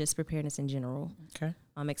preparedness or just preparedness in general. Okay.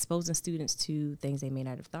 Exposing students to things they may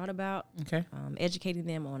not have thought about. Okay. Educating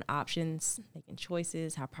them on options, making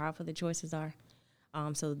choices, how powerful the choices are.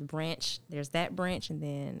 So the branch, there's that branch, and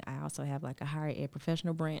then I also have like a higher ed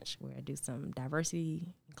professional branch where I do some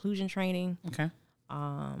diversity inclusion training. Okay.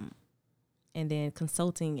 And then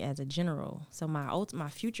consulting as a general. So my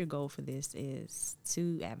future goal for this is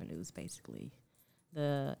 2 avenues, basically.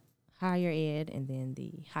 The higher ed and then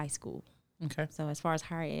the high school. Okay. So as far as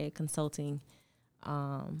higher ed consulting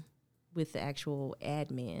with the actual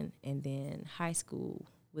admin, and then high school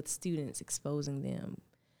with students, exposing them,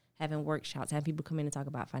 having workshops, having people come in and talk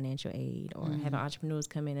about financial aid, or having entrepreneurs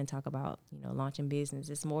come in and talk about, launching business.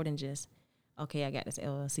 It's more than just, okay, I got this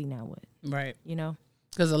LLC, now what? Right.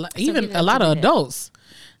 Because getting a lot of to do that. adults.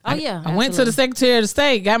 Oh, yeah. I went to the Secretary of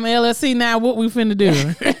State, got my LLC. Now what we finna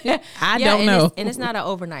do? I don't know. And it's not an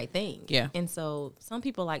overnight thing. Yeah. And so some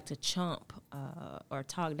people like to chump or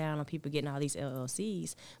talk down on people getting all these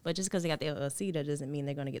LLCs. But just because they got the LLC, that doesn't mean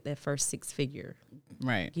they're going to get their first 6-figure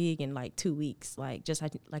Right. gig in like 2 weeks. Like just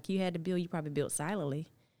like you had to build, you probably built silently.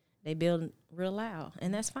 They build real loud,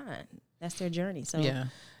 and that's fine. That's their journey. So, Yeah.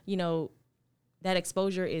 That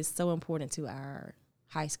exposure is so important to our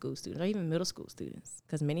high school students or even middle school students,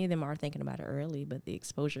 because many of them are thinking about it early, but the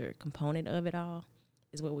exposure component of it all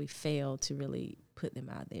is where we fail to really put them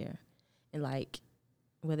out there. And like,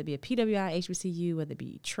 whether it be a PWI, HBCU, whether it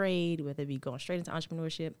be trade, whether it be going straight into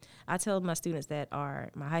entrepreneurship, I tell my students that are,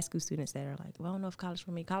 my high school students that are like, well, I don't know if college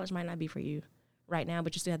for me. College might not be for you right now,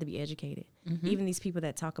 but you still have to be educated. Even these people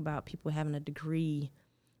that talk about people having a degree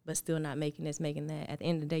but still not making this, making that, at the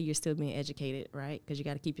end of the day, you're still being educated, right? Because you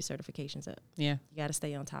got to keep your certifications up. Yeah. You got to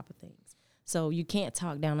stay on top of things. So you can't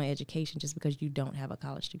talk down on education just because you don't have a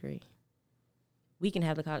college degree. We can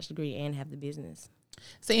have the college degree and have the business.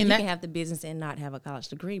 See, You and can have the business and not have a college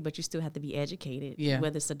degree, but you still have to be educated, Yeah.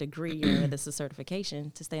 whether it's a degree or whether it's a certification,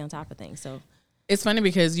 to stay on top of things. So it's funny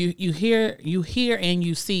because you hear and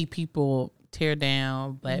you see people tear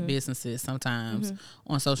down Black businesses sometimes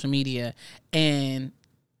on social media, and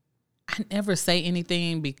I never say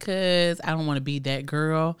anything because I don't want to be that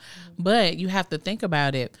girl. But you have to think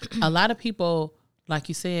about it. A lot of people, like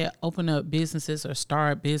you said, open up businesses or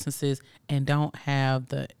start businesses and don't have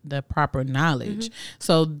the proper knowledge.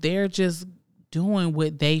 So they're just doing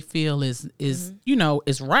what they feel is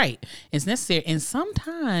right, it's necessary, and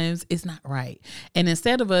sometimes it's not right. And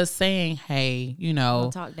instead of us saying, hey,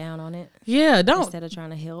 don't talk down on it don't instead of trying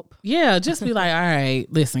to help. just be like, all right,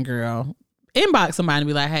 listen, girl, inbox somebody and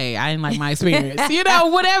be like, hey, I didn't like my experience,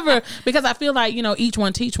 whatever. Because I feel like, each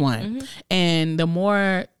one teach one. And the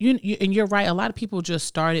more and you're right, a lot of people just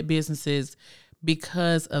started businesses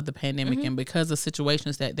because of the pandemic and because of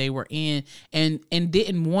situations that they were in and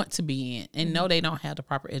didn't want to be in, and know they don't have the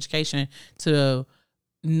proper education to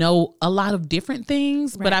know a lot of different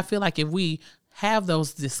things. Right. But I feel like if we have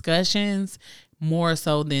those discussions more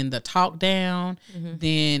so than the talk down,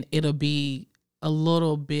 then it'll be a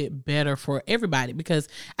little bit better for everybody. Because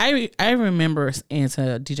I remember into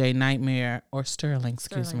DJ Nightmare or Sterling,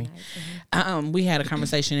 excuse me. We had a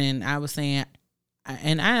conversation and I was saying,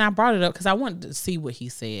 and I brought it up because I wanted to see what he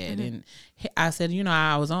said. And I said,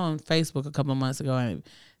 I was on Facebook a couple of months ago, and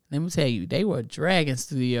let me tell you, they were dragging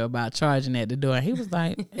Studio about charging at the door. And he was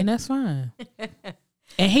like, and that's fine.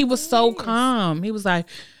 And he was so calm. He was like,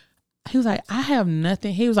 I have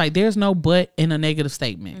nothing. He was like, there's no but in a negative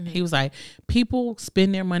statement. He was like, people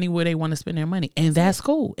spend their money where they want to spend their money. And that's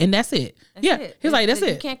cool. And that's it. He was like, that's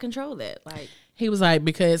it. You can't control that. Like, he was like,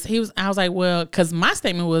 I was like, well, because my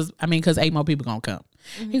statement was, because 8 more people gonna come.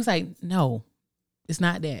 He was like, no, it's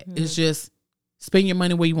not that. It's just spend your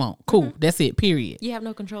money where you want. Cool. That's it. Period. You have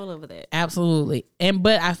no control over that. Absolutely.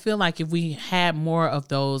 But I feel like if we had more of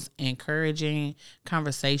those encouraging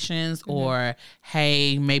conversations, or,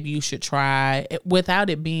 hey, maybe you should try, without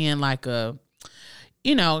it being like a,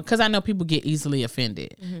 because I know people get easily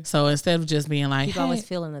offended. So instead of just being like, people always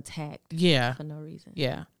feeling attacked. Yeah. For no reason.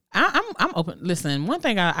 Yeah. I'm open. Listen, one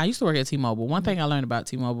thing I used to work at T-Mobile. One thing I learned about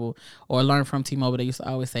T-Mobile, or learned from T-Mobile, they used to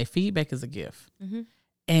always say feedback is a gift.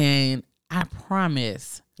 And I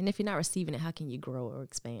promise. And if you're not receiving it, how can you grow or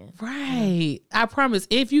expand? Right. I promise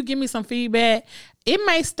if you give me some feedback, it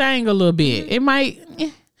might sting a little bit. It might,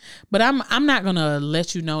 but I'm not going to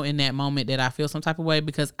let you know in that moment that I feel some type of way,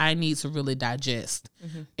 because I need to really digest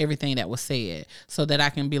everything that was said so that I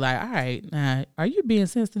can be like, all right, are you being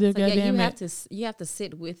sensitive? So goddamn you have to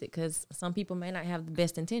sit with it, because some people may not have the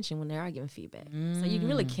best intention when they are giving feedback. So you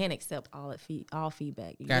really can't accept all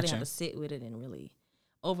feedback. You really have to sit with it and really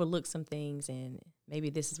overlook some things, and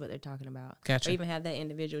maybe this is what they're talking about. Gotcha. Or even have that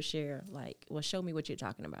individual share, like, well, show me what you're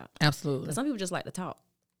talking about. Absolutely. But some people just like to talk.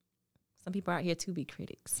 Some people are out here to be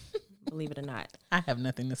critics, believe it or not. I have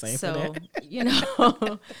nothing to say for So, that. you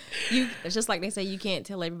know, it's just like they say, you can't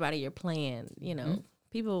tell everybody your plan. You know,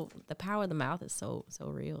 people, the power of the mouth is so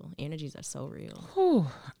real. Energies are so real. Whew.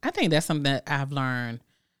 I think that's something that I've learned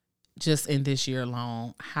just in this year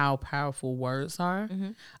alone, how powerful words are.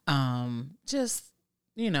 Just,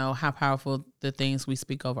 you know, how powerful the things we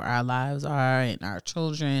speak over our lives are and our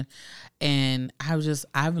children. And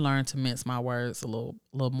I've learned to mince my words a little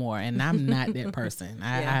more. And I'm not that person.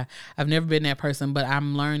 I've never been that person, but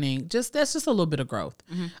I'm learning that's just a little bit of growth.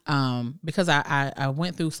 Because I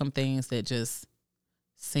went through some things that just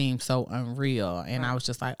seemed so unreal, and I was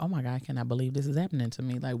just like, oh my God, I cannot believe this is happening to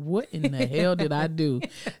me. Like, what in the hell did I do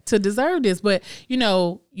to deserve this? But you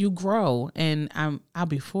know, you grow, and I'll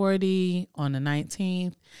be 40 on the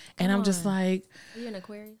 19th, and I'm just like, are you an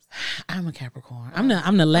Aquarius? I'm a Capricorn. I'm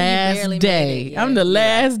the last day. Yeah, I'm the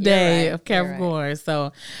last day right. of Capricorn. Right.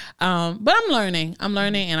 So, but I'm learning,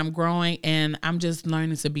 and I'm growing, and I'm just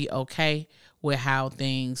learning to be okay with how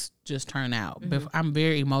things just turn out. But I'm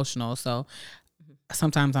very emotional, so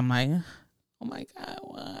sometimes I'm like, oh my God,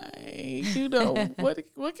 why? You know,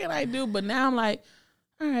 what can I do? But now I'm like,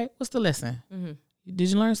 all right, what's the lesson? Did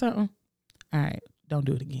you learn something? All right, don't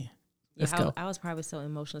do it again. Let's go. I was probably so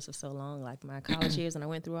emotional for so long, like my college years, when I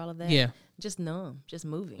went through all of that. Yeah. Just numb, just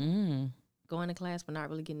moving. Going to class, but not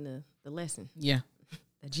really getting the lesson. Yeah.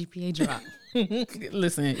 The GPA drop.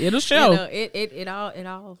 Listen, it'll show. You know, it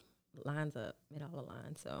all lines up. It all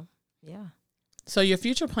aligns. So, yeah. So your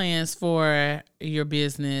future plans for your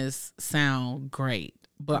business sound great,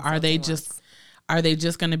 but are they just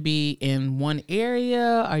going to be in one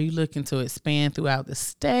area? Are you looking to expand throughout the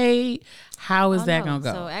state? How is that going to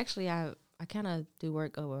go? So actually, I kind of do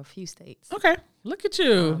work over a few states. Okay, look at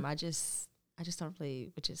you. I just don't really,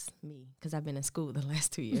 which is me, because I've been in school the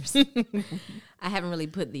last 2 years. I haven't really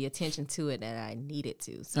put the attention to it that I needed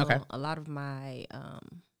to. So a lot of my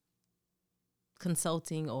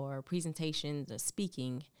consulting or presentations or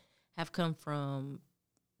speaking have come from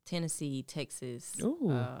Tennessee, Texas,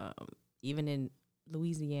 even in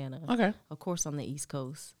Louisiana. Okay. Of course, on the East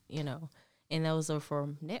Coast, you know. And those are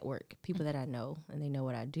from network, people that I know, and they know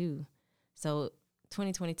what I do. So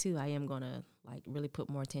 2022, I am going to, like, really put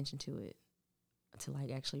more attention to it, to, like,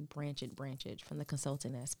 actually branch it from the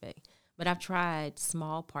consulting aspect. But I've tried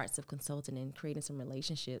small parts of consulting and creating some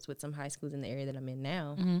relationships with some high schools in the area that I'm in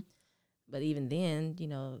now. But even then, you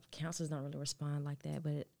know, counselors don't really respond like that.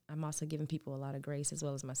 But I'm also giving people a lot of grace, as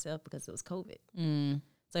well as myself, because it was COVID.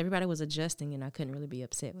 So everybody was adjusting, and I couldn't really be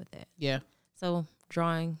upset with that. Yeah. So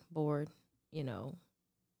drawing board, you know,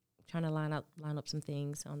 trying to line up some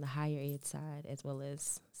things on the higher ed side as well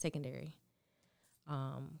as secondary.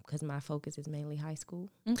 Because my focus is mainly high school.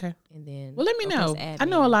 Okay. And then, well, let me know. I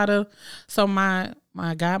know a lot of, so my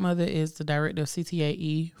godmother is the director of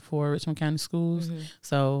CTAE for Richmond County Schools.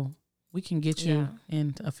 So we can get you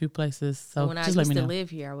in a few places. So when just I let me used know. to live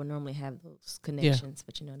here, I would normally have those connections,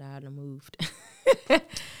 but you know, now I've moved.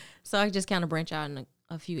 So I just kind of branch out in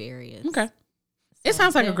a few areas. Okay. So it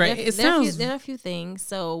sounds like there are a few things.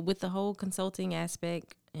 So with the whole consulting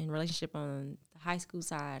aspect and relationship on the high school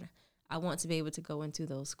side, I want to be able to go into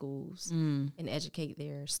those schools and educate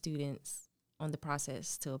their students on the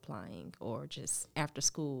process to applying, or just after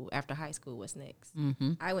school, after high school, what's next.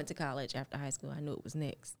 I went to college after high school. I knew it was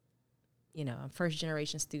next. You know, I'm first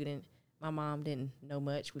generation student. My mom didn't know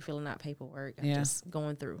much. We're filling out paperwork. I'm just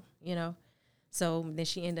going through, you know. So then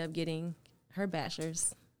she ended up getting her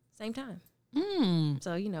bachelor's same time.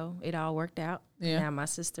 So, you know, it all worked out. Now my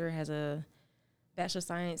sister has a Bachelor of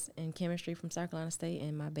Science in Chemistry from South Carolina State,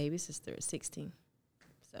 and my baby sister is 16.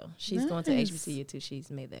 So she's going to HBCU too. She's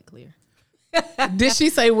made that clear. Did she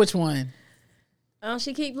say which one?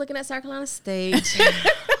 She keep looking at South Carolina State.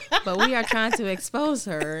 But we are trying to expose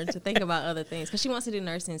her to think about other things, because she wants to do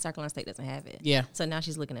nursing. South Carolina State doesn't have it. Yeah. So now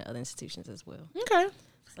she's looking at other institutions as well. Okay.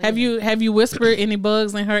 So, have you whispered any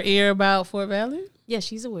bugs in her ear about Fort Valley? Yeah,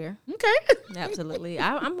 she's aware. Okay. Absolutely.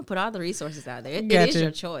 I'm gonna put all the resources out there. It is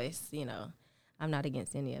your choice, you know. I'm not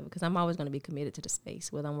against any of it because I'm always going to be committed to the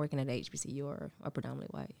space, whether I'm working at HBCU or predominantly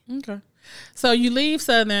white. Okay. So you leave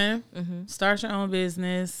Southern, start your own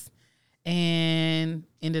business, and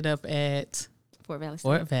ended up at Fort Valley State.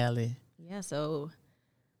 Fort Valley. Yeah, so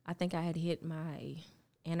I think I had hit my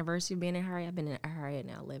anniversary of being in Harriet. I've been in Harriet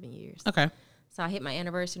now 11 years. Okay. So I hit my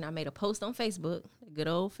anniversary and I made a post on Facebook, good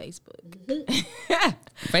old Facebook.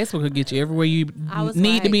 Facebook will get you everywhere you I was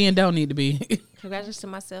need to like- be and don't need to be. Congratulations to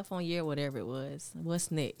myself on year, whatever it was. What's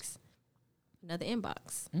next? Another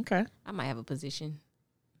inbox. Okay. I might have a position.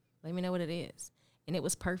 Let me know what it is. And it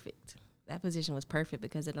was perfect. That position was perfect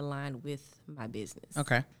because it aligned with my business.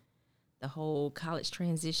 Okay. The whole college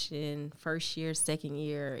transition, first year, second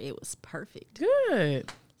year, it was perfect. Good.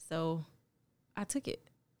 So I took it.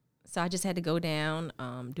 So I just had to go down,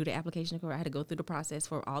 do the application. I had to go through the process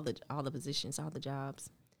for all the positions, all the jobs.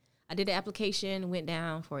 I did the application, went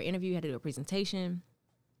down for an interview, had to do a presentation,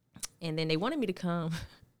 and then they wanted me to come.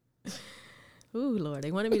 Ooh, Lord,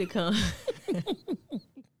 they wanted me to come.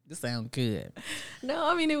 This sounds good. No,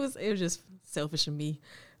 I mean it was just selfish of me,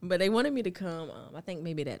 but they wanted me to come. I think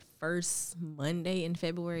maybe that first Monday in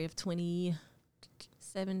February of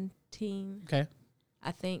 2017. Okay.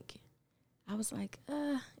 I think. I was like,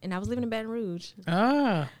 and I was living in Baton Rouge.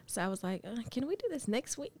 Ah. So I was like, can we do this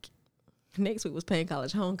next week? Next week was Payne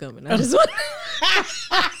College homecoming. I just want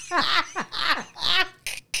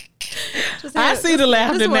I see the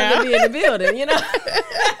laughter just wanted now. to be in the building, you know.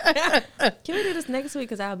 Can we do this next week?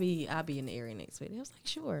 Because I'll be in the area next week. They was like,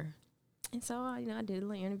 sure. And so I did a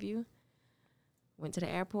little interview. Went to the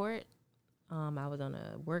airport. I was on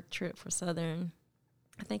a work trip for Southern,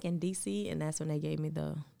 I think in DC, and that's when they gave me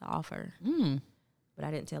the offer. But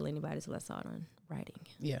I didn't tell anybody until I saw it on writing.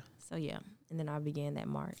 Yeah. So yeah, and then I began that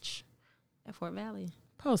march at Fort Valley.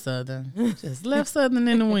 Post Southern. Just left Southern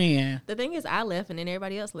in the wind. The thing is, I left, and then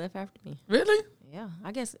everybody else left after me. Really? Yeah,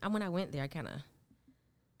 I guess when I went there, I kind of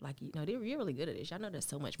like, you're really good at this. I know there's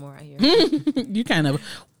so much more out here. You kind of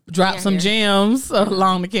dropped Yeah, some yeah. gems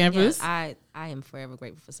along the campus. Yeah, I am forever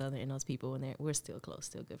grateful for Southern and those people, and we're still close,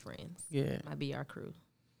 still good friends. Yeah. My BR crew,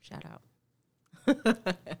 shout out.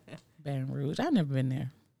 Baton Rouge. I've never been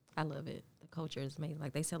there. I love it. The culture is amazing.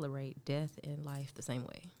 Like, they celebrate death and life the same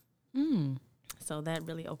way. So that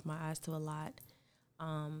really opened my eyes to a lot.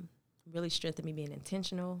 Really strengthened me being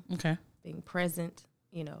intentional, Okay. being present,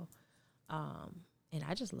 and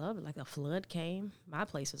I just love it. Like, a flood came. My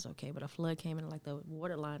place was okay, but a flood came, and like the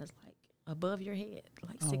water line is like above your head,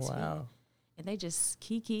 like 6 feet. wow. And they just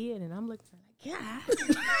kiki it, and I'm looking like, yeah.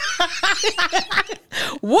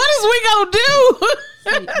 What is we gonna do?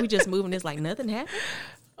 So we just moving this like nothing happened.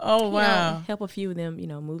 Oh, wow. Help a few of them,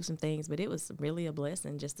 move some things. But it was really a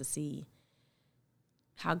blessing just to see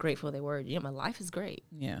how grateful they were. Yeah, my life is great.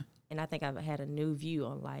 Yeah. And I think I've had a new view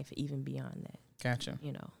on life even beyond that. Gotcha.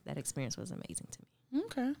 That experience was amazing to me.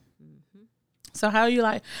 Okay. So how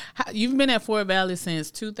you've been at Fort Valley since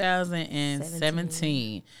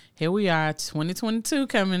 2017. Here we are, 2022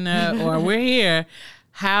 coming up, or we're here.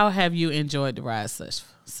 How have you enjoyed the ride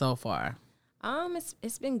so far?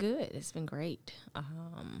 It's been good. It's been great.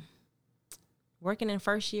 Working in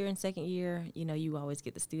first year and second year, you always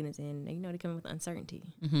get the students in, they come in with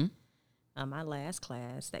uncertainty. My last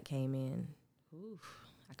class that came in,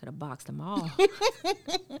 I could have boxed them all.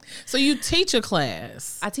 So you teach a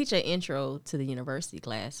class. I teach an intro to the university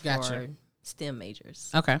class Gotcha. for STEM majors.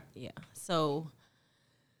 Okay. Yeah. So,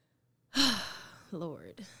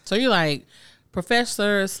 Lord. So you're like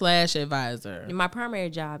professor / advisor. My primary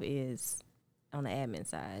job is on the admin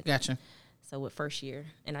side. Gotcha. So with first year,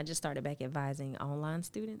 and I just started back advising online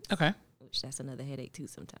students. Okay. Which that's another headache too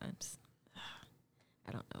sometimes.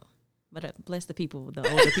 I don't know. But bless the people, the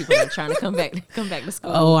older people that are trying to come back to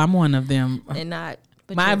school. Oh, I'm one of them. And not.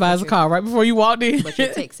 But My you're- advisor but called right before you walked in. But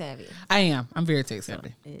you're tech savvy. I am. I'm very tech So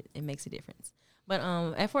savvy. it makes a difference. But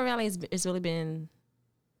at Fort Valley, it's really been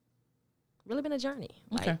a journey.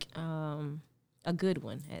 Okay. Like a good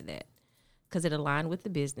one at that, because it aligned with the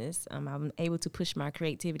business. I'm able to push my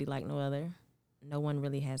creativity like no other. No one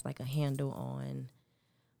really has like a handle on,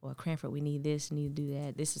 well, Cranford, we need this, need to do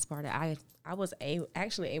that. This is part of. I was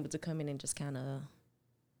actually able to come in and just kind of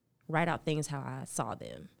write out things how I saw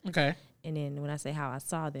them. Okay. And then when I say how I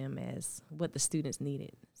saw them, as what the students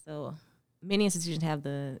needed. So many institutions have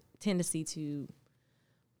the tendency to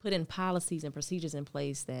put in policies and procedures in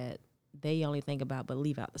place that they only think about but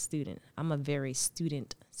leave out the student. I'm a very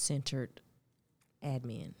student-centered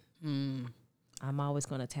admin. I'm always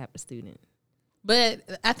going to tap the student. But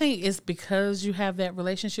I think it's because you have that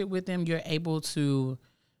relationship with them, you're able to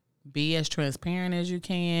be as transparent as you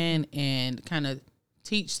can and kind of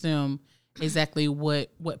teach them exactly what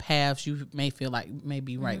paths you may feel like may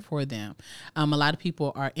be right for them. A lot of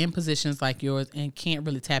people are in positions like yours and can't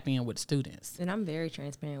really tap in with students. And I'm very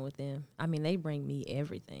transparent with them. I mean, they bring me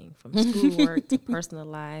everything from schoolwork to personal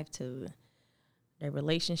life to their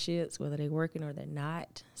relationships, whether they're working or they're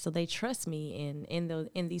not. So they trust me. And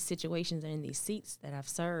in these situations and in these seats that I've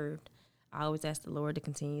served, I always ask the Lord to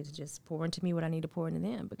continue to just pour into me what I need to pour into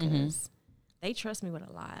them, because they trust me with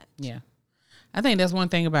a lot. Yeah. I think that's one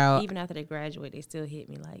thing about... Even after they graduate, they still hit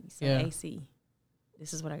me like, so Yeah. AC,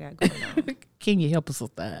 this is what I got going on. Can you help us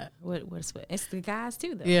with that? What's it's the guys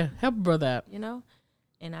too, though. Yeah, help a brother out. You know?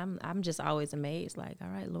 And I'm just always amazed, like, all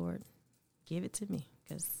right, Lord, give it to me.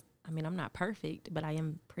 Because, I mean, I'm not perfect, but I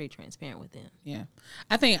am pretty transparent with them. Yeah.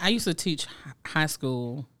 I think I used to teach high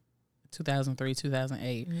school 2003,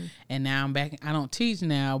 2008. And now I'm back. I don't teach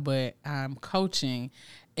now, but I'm coaching.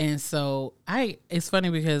 And so it's funny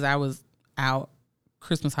because I was out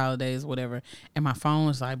Christmas holidays, whatever, and my phone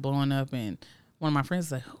was like blowing up, and one of my friends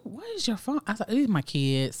was like, what is your phone? I was like, these are my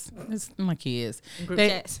kids. It's my kids. Group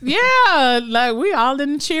chats. Yeah. Like we all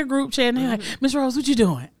in the cheer group chat, and they're like, Miss Rose, what you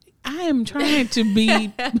doing? I am trying to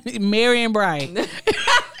be merry and bright.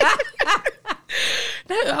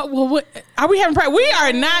 Well, what are we having? We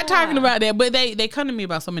are not talking about that, but they come to me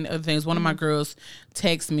about so many other things. One of my girls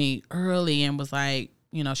texted me early and was like,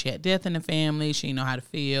 you know, she had death in the family. She didn't know how to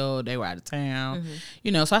feel. They were out of town,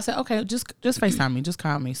 you know. So I said, okay, just FaceTime me, just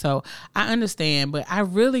call me. So I understand, but I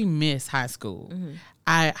really miss high school.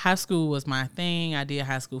 High school was my thing. I did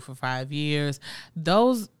high school for 5 years.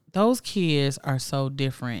 Those kids are so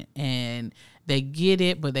different, and they get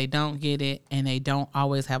it, but they don't get it, and they don't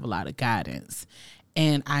always have a lot of guidance.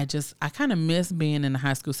 And I kind of miss being in the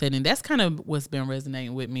high school setting. That's kind of what's been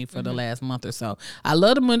resonating with me for the last month or so. I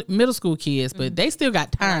love the middle school kids, but they still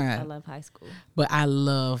got time. I love high school. But I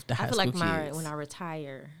love the high school kids. I feel like when I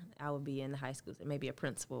retire, I would be in the high school, maybe a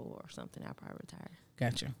principal or something. I'll probably retire.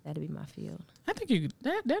 Gotcha. That'd be my field. I think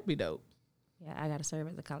that'd be dope. Yeah, I got to serve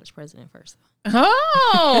as a college president first.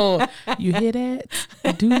 Oh, you hear that?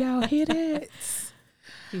 Do y'all hear that?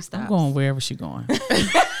 I'm going wherever she going.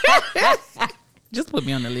 Just put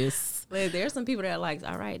me on the list. But there's some people that are like,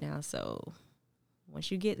 all right now, so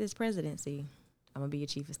once you get this presidency, I'm going to be your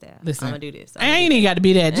chief of staff. Listen, I'm going to do this. I ain't even got to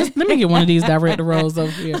be that. Just let me get one of these director roles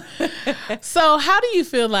over here. So how do you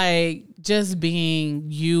feel like just being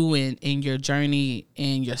you and your journey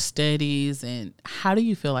and your studies, and how do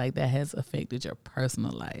you feel like that has affected your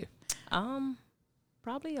personal life?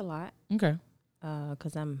 Probably a lot. Okay.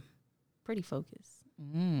 Because I'm pretty focused.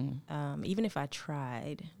 Even if I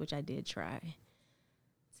tried, which I did try,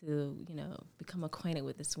 to, you know, become acquainted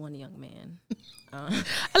with this one young man.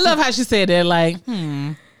 I love how she said that, like,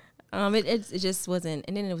 It just wasn't,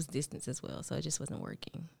 and then it was distance as well, so it just wasn't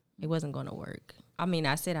working. It wasn't going to work. I mean,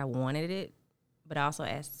 I said I wanted it, but I also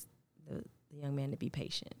asked the young man to be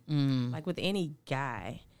patient. Like with any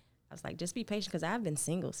guy, I was like, just be patient, because I've been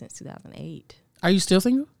single since 2008. Are you still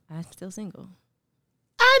single? I'm still single.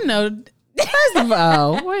 I know. First of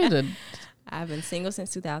all, wait a... I've been single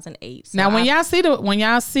since 2008. So now, when y'all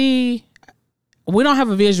see, we don't have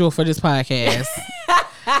a visual for this podcast,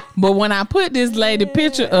 but when I put this lady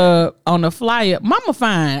picture up on the flyer, mama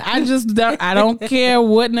fine. I don't care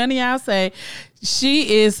what none of y'all say.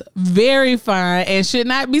 She is very fine and should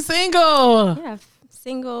not be single. Yeah,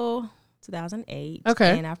 single 2008.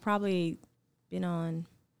 Okay. And I've probably been on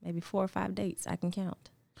maybe 4 or 5 dates I can count.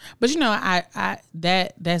 But you know,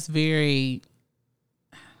 that's very...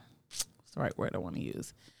 What's the right word I want to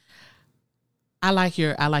use? I like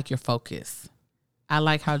your focus. I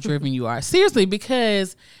like how driven you are. Seriously,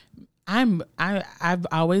 because I've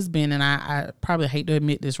always been, and I probably hate to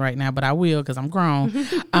admit this right now, but I will because I'm grown.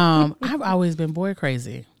 I've always been boy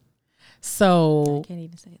crazy. So I can't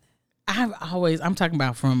even say that. I'm talking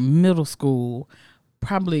about from middle school,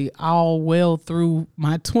 probably all well through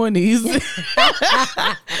my 20s.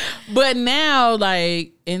 But now,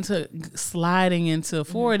 like, into sliding into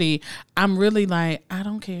 40, I'm really like, I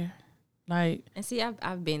don't care. Like, and see,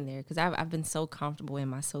 I've been there, because I've been so comfortable in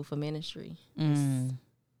my sofa ministry. I'm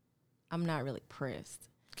not really pressed.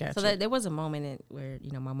 Gotcha. So there was a moment where,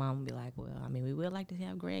 you know, my mom would be like, well, I mean, we would like to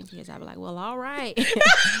have grandkids. I'd be like, well, all right. Keep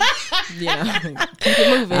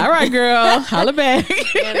it moving. All right, girl. Holla back.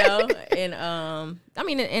 You know, and I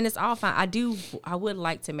mean, and it's all fine. I would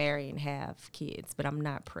like to marry and have kids, but I'm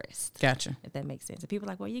not pressed. Gotcha. If that makes sense. And people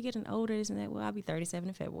are like, well, you're getting older, this and that. Well, I'll be 37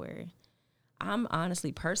 in February. I'm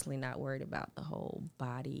honestly, personally not worried about the whole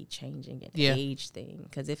body changing and age thing,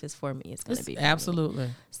 because if it's for me, it's going to be for absolutely.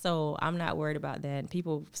 me. So I'm not worried about that. And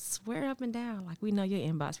people swear up and down, like, we know your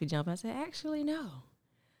inbox be jumping. I said, actually, no.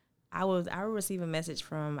 I will receive a message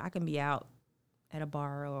from, I can be out at a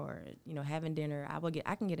bar or, having dinner.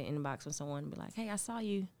 I can get an inbox from someone and be like, hey, I saw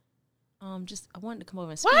you. I wanted to come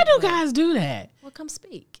over and speak. Why do guys do that? Well, come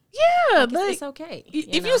speak. Yeah, it's okay.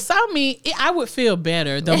 If you saw me, I would feel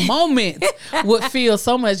better. The moment would feel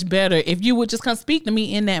so much better if you would just come speak to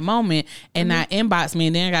me in that moment and not inbox me,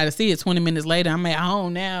 and then I got to see it 20 minutes later. I'm at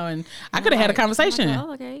home now, and I could have had a conversation. Like,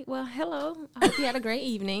 oh, okay. Well, hello. I hope you had a great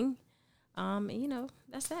evening.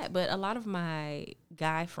 That's that. But a lot of my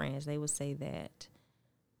guy friends, they would say that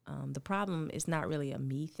the problem is not really a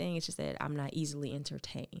me thing. It's just that I'm not easily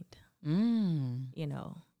entertained. And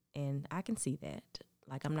I can see that.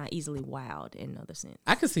 Like, I'm not easily wowed in another sense.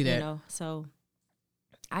 I can see that. So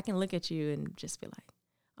I can look at you and just be like,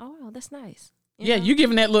 oh, wow, that's nice. You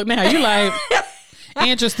giving that look now. You like,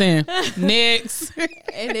 interesting. Next.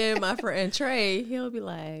 And then my friend Trey, he'll be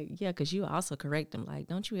like, yeah, because you also correct him. Like,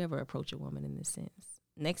 don't you ever approach a woman in this sense.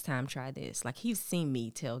 Next time, try this. Like, he's seen me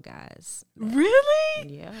tell guys that.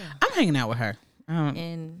 Really? Yeah. I'm hanging out with her.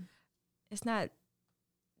 And it's not,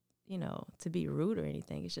 to be rude or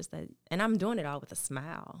anything. It's just that, and I'm doing it all with a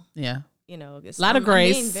smile. Yeah. A lot of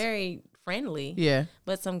grace. I'm being very friendly. Yeah.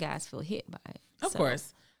 But some guys feel hit by it. Of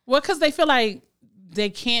course. Well, because they feel like they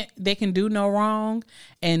can do no wrong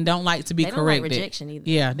and don't like to be corrected. They don't like rejection either.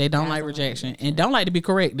 Yeah, they don't like rejection and don't like to be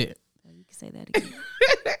corrected. You can say that again.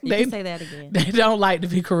 You can say that again. They don't like to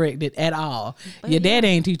be corrected at all. Your dad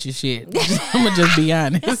ain't teach you shit. I'm going to just be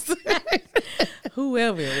honest.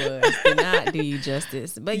 Whoever it was did not do you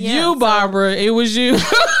justice. But Barbara, it was you.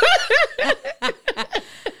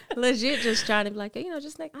 Legit just trying to be like,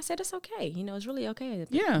 I said it's okay. It's really okay.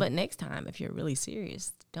 Yeah. But next time, if you're really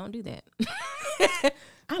serious, don't do that.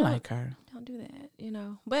 I like her. Don't do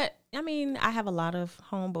that, But, I have a lot of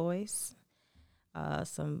homeboys,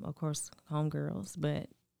 some, of course, homegirls, but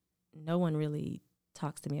no one really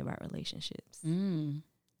talks to me about relationships.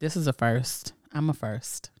 This is a first. I'm a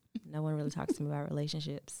first. No one really talks to me about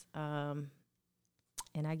relationships. And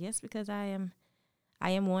I guess because I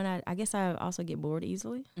am one, I guess I also get bored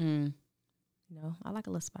easily. I like a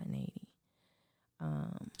little spontaneity.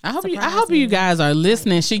 I hope you guys are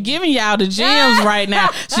listening. She giving y'all the gems right now.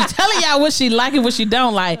 She telling y'all what she like and what she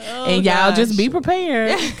don't like. And y'all just be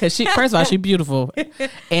prepared. Because first of all, she's beautiful.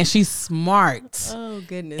 And she's smart. Oh,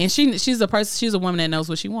 goodness. And she's a woman that knows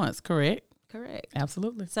what she wants, correct? Correct.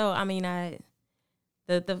 Absolutely. So,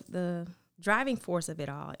 the driving force of it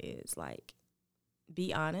all is like,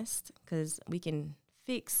 be honest, because we can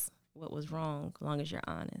fix what was wrong as long as you're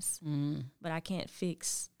honest. But I can't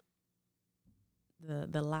fix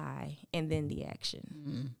the lie and then the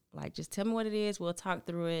action. Like, just tell me what it is. We'll talk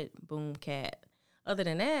through it. Boom, cat. Other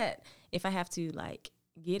than that, if I have to like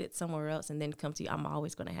get it somewhere else and then come to you, I'm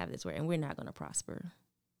always going to have this word, and we're not going to prosper.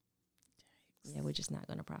 Yeah, we're just not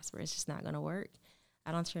going to prosper. It's just not going to work.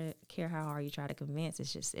 I don't care how hard you try to convince.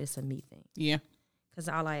 It's a me thing. Yeah. Because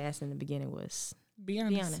all I asked in the beginning was be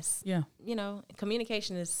honest. Yeah.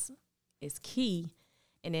 Communication is key.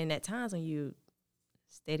 And then at times when you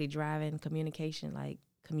steady driving communication, like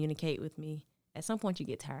communicate with me, at some point you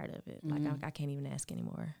get tired of it. Like I can't even ask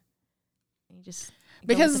anymore. And you just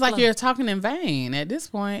because it's like you're talking in vain. At this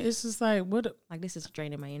point, it's just like what? Like, this is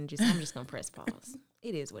draining my energy. So I'm just gonna press pause.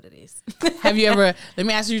 It is what it is. Have you ever? Let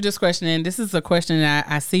me ask you this question. And this is a question that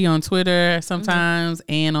I see on Twitter sometimes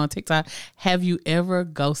and on TikTok. Have you ever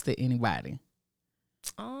ghosted anybody?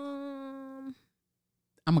 I'm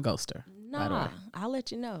a ghoster. Nah, I'll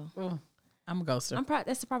let you know. I'm a ghoster.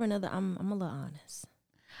 That's probably another. I'm a little honest.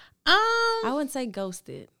 I wouldn't say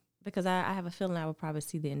ghosted because I have a feeling I would probably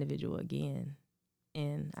see the individual again,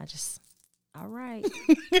 and I just. All right.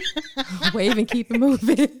 Wave and keep it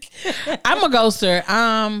moving. I'm a ghoster.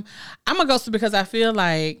 I'm a ghoster because I feel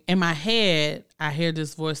like in my head I hear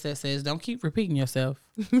this voice that says, "Don't keep repeating yourself."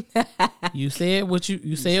 You said what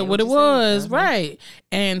you said what it was, right?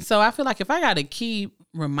 And so I feel like if I got to keep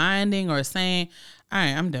reminding or saying, "All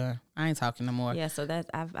right, I'm done. I ain't talking no more." Yeah, so that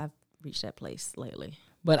I've reached that place lately.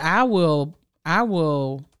 But I will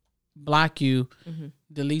block you,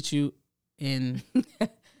 delete you, and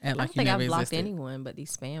I don't think I've blocked anyone but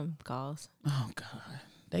these spam calls. Oh God,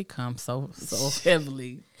 they come so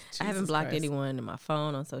heavily. I haven't blocked anyone in my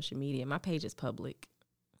phone, on social media. My page is public,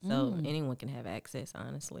 so anyone can have access.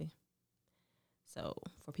 Honestly, so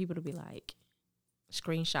for people to be like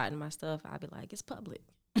screenshotting my stuff, I'd be like, it's public.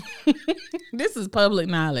 This is public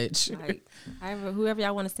knowledge. Like, whoever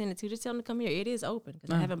y'all want to send it to, just tell them to come here. It is open because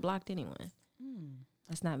I haven't blocked anyone.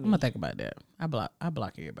 That's not me. I'm gonna think about that. I block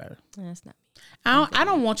everybody. That's not me. I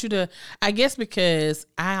don't want you to. I guess because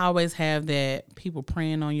I always have that people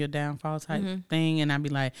preying on your downfall type thing, and I be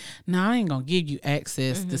like, no, I ain't gonna give you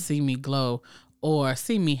access to see me glow or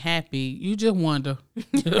see me happy. You just wonder,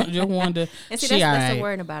 just wonder. And see, she that's alright. the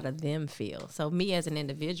word about a them feel. So me as an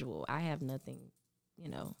individual, I have nothing,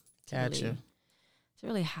 to Gotcha.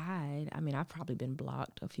 really hide. I mean, I've probably been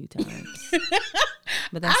blocked a few times.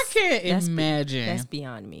 But I can't imagine. That's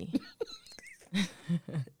beyond me.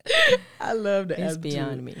 I love that. It's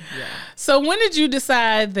beyond me. Yeah. So when did you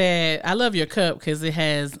decide that? I love your cup because it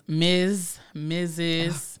has Ms.,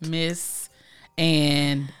 Mrs., Miss,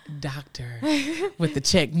 and Doctor with the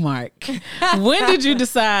check mark. When did you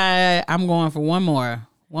decide I'm going for one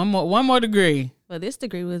more degree? Well, this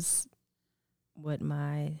degree was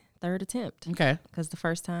my third attempt. Okay. Because the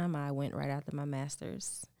first time I went right after my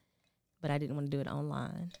master's, but I didn't want to do it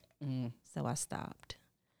online, so I stopped.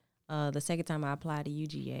 The second time I applied to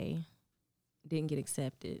UGA, didn't get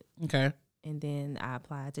accepted. Okay. And then I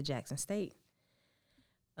applied to Jackson State.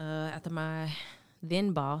 After my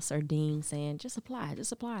then boss or dean saying, just apply.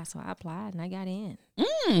 So I applied and I got in.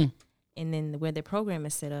 And then where the program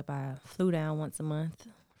is set up, I flew down once a month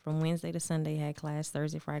from Wednesday to Sunday, had class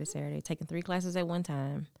Thursday, Friday, Saturday, taking 3 classes at one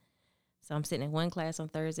time. So I'm sitting in one class on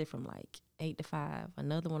Thursday from like 8 to 5,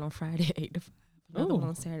 another one on Friday, 8 to 5, another one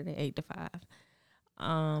on Saturday, 8 to 5.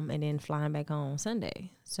 And then flying back home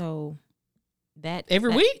Sunday. So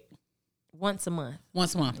every week? Once a month.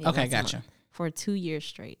 Once a month. Yeah, Okay, once a gotcha. month for 2 years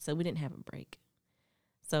straight. So we didn't have a break.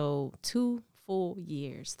 So 2 full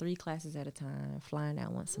years, 3 classes at a time, flying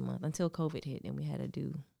out once a month until COVID hit and we had to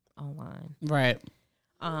do online. Right.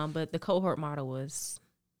 But the cohort model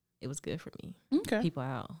it was good for me. Okay. People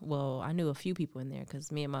out. Well, I knew a few people in there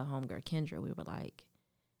because me and my homegirl Kendra, we were like,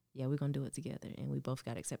 yeah, we're going to do it together. And we both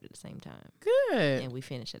got accepted at the same time. Good. And we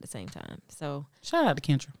finished at the same time. So Shout out to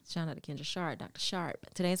Kendra. shout out to Kendra Sharp, Dr. Sharp.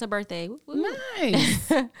 Today's her birthday. Woo, woo.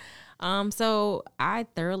 Nice. So I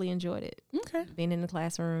thoroughly enjoyed it. Okay. Being in the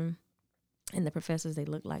classroom and the professors, they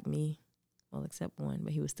looked like me. Well, except one,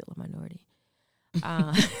 but he was still a minority.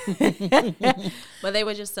 But they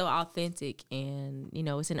were just so authentic, and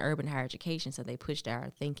it's in urban higher education, so they pushed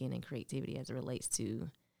our thinking and creativity as it relates to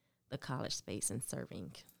the college space and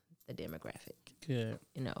serving the demographic. Good.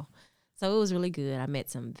 So it was really good. I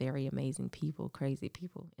met some very amazing people, crazy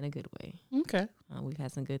people, in a good way. Okay. We've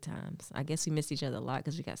had some good times. I guess we missed each other a lot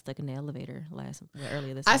because we got stuck in the elevator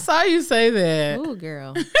earlier this I month. saw you say that. Ooh,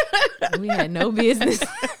 girl. We had no business.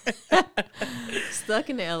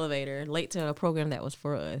 Stuck in the elevator, late to a program that was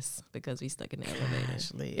for us because we stuck in the elevator.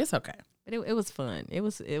 Actually, it's okay. But it was fun. It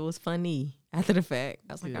was funny after the fact.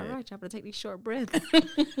 I was like, Good. all right, y'all better take these short breaths.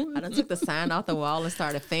 I done took the sign off the wall and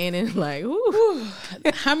started fanning like, ooh.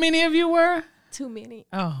 How many of you were? Too many.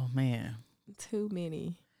 Oh man. Too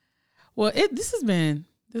many. Well, this has been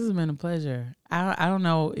a pleasure. I don't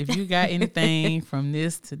know if you got anything from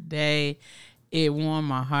this today. It warmed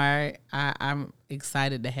my heart. I'm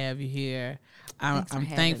excited to have you here. I'm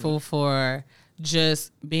thankful for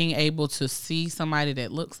just being able to see somebody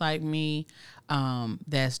that looks like me,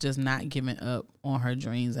 that's just not giving up on her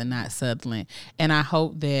dreams and not settling. And I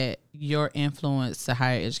hope that your influence to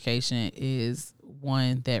higher education is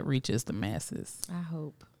one that reaches the masses. I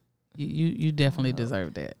hope. You definitely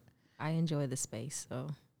deserve that. I enjoy the space, so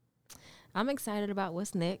I'm excited about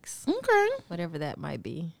what's next. Okay. Whatever that might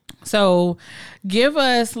be. So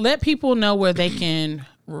let people know where they can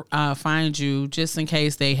find you, just in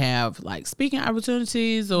case they have like speaking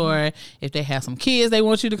opportunities or if they have some kids they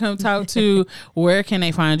want you to come talk to. Where can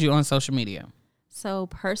they find you on social media? So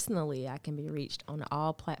personally, I can be reached on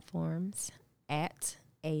all platforms at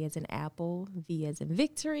A as in Apple, V as in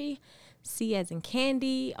Victory, C as in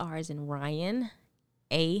Candy, R as in Ryan,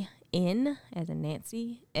 A-N as in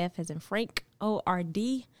Nancy, F as in Frank,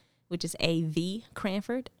 O-R-D, which is A-V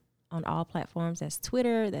Cranford, on all platforms. That's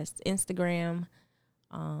Twitter, that's Instagram.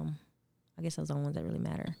 I guess those are the ones that really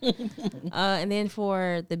matter. And then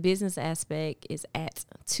for the business aspect is at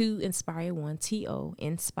To-Inspire1, T-O,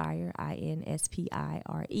 Inspire,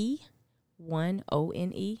 I-N-S-P-I-R-E, 1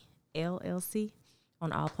 O-N-E, LLC,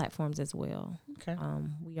 on all platforms as well. Okay.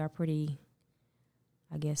 We are pretty,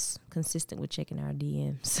 I guess, consistent with checking our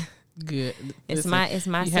DMs. Good. It's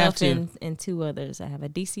Listen, myself and 2 others. I have a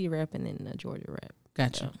DC rep and then a Georgia rep.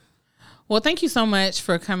 Gotcha. So. Well, thank you so much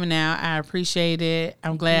for coming out. I appreciate it.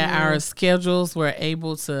 I'm glad our schedules were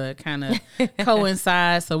able to kind of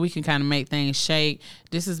coincide so we can kind of make things shake.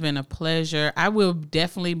 This has been a pleasure. I will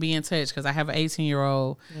definitely be in touch because I have an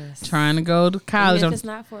 18-year-old trying to go to college. Even if it's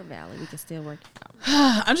not Fort Valley, we can still work it out.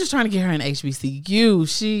 I'm just trying to get her in HBCU.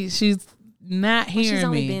 She's not Well, hearing she's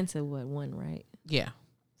only me. been to one, right? Yeah.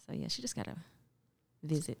 So yeah, she just gotta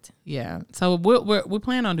visit. Yeah. So we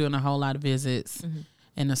plan on doing a whole lot of visits Mm-hmm.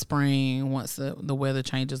 in the spring once the weather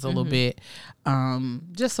changes a little bit,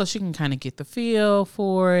 just so she can kind of get the feel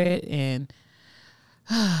for it. And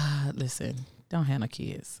listen, don't have no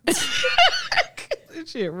kids.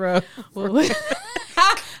 Shit, rough.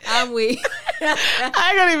 I'm weak. I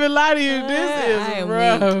ain't gonna even lie to you. I This is am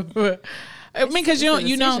rough. I mean, because it's a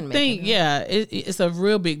you don't decision think, making, yeah, it's a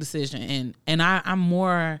real big decision, and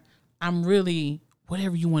I'm really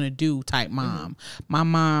whatever you want to do type mom. My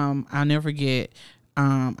mom, I'll never forget.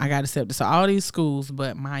 I got accepted to all these schools,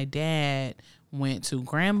 but my dad went to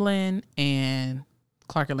Grambling and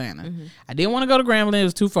Clark Atlanta. I didn't want to go to Grambling; it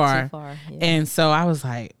was too far. Too far, yeah. And so I was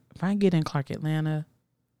like, if I get in Clark Atlanta,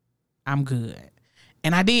 I'm good.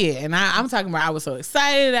 And I did. And I'm talking about, I was so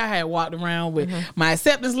excited. I had walked around with my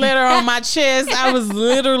acceptance letter on my chest. I was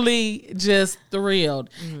literally just thrilled.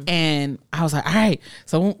 And I was like, all right,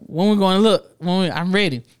 so when we're going to look, I'm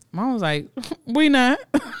ready. Mom was like, we not.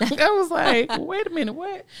 I was like, wait a minute,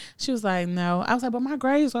 what? She was like, no. I was like, but my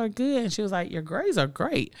grades are good. And she was like, your grades are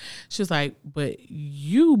great. She was like, but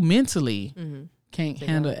you mentally can't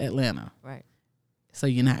handle Atlanta. Right. So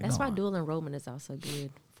you're not That's going. why dual enrollment is also good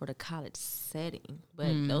for the college setting.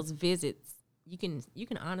 But those visits, you can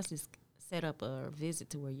honestly set up a visit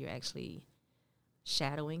to where you're actually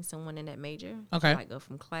shadowing someone in that major. Okay. Like go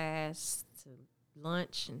from class to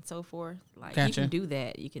lunch and so forth. Like Gotcha. you can do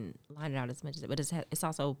that. You can line it out as much as it, but it's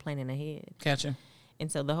also planning ahead. Gotcha.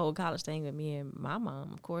 And so the whole college thing with me and my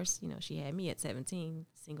mom, of course, you know, she had me at 17,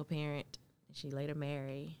 single parent. She later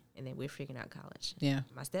married, and then we're figuring out college. Yeah.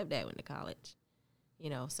 My stepdad went to college, you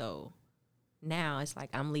know, so now it's like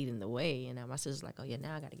I'm leading the way, and now my sister's like, oh yeah,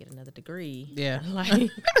 now I got to get another degree. Yeah.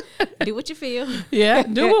 Like, do what you feel. Yeah.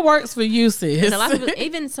 Do what works for you, sis. And a lot of people,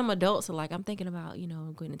 even some adults are like, I'm thinking about, you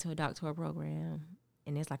know, going into a doctoral program,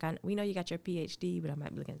 and it's like, we know you got your PhD, but I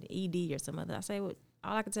might be looking at the ED or some other. I say, well,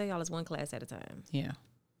 all I can tell y'all is one class at a time. Yeah.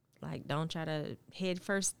 Like, don't try to head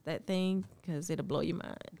first that thing because it'll blow your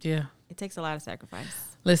mind. Yeah. It takes a lot of sacrifice.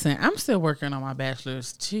 Listen, I'm still working on my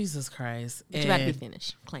bachelor's. Jesus Christ. But you got to be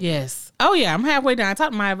finished. Claim. Yes. Oh, yeah. I'm halfway done. I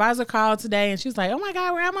talked to my advisor call today, and she was like, oh, my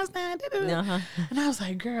God, we're almost done. Uh-huh. And I was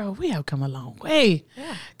like, girl, we have come a long way.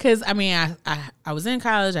 Yeah. Because, I mean, I was in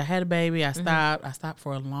college. I had a baby. I stopped. I stopped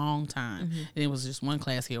for a long time. And it was just one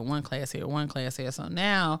class here, one class here, one class here. So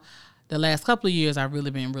now, the last couple of years, I've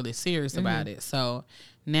really been really serious about it. So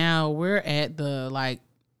now we're at the, like,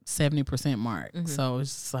 70% mark. So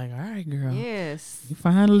it's just like, all right, girl. Yes. You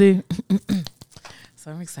finally.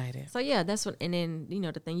 So I'm excited. So yeah, that's what. And then you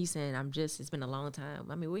know the thing you saying, it's been a long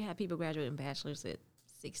time. I mean, we have people graduating bachelor's at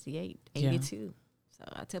 68, 82. So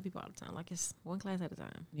I tell people all the time, like it's one class at a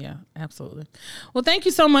time. Yeah, absolutely. Well, thank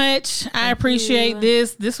you so much. I appreciate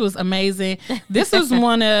this. This was amazing. This is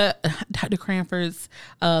one of Dr. Cranford's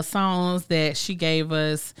songs that she gave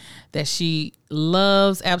us that she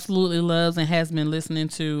loves, absolutely loves, and has been listening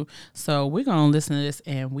to. So we're going to listen to this,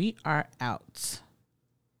 and we are out.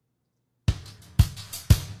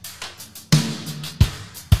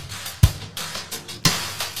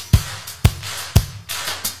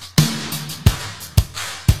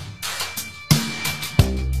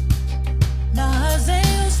 Now as I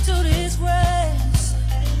used to this grace,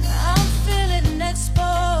 I'm feeling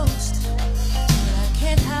exposed, but I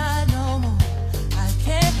can't hide no more. I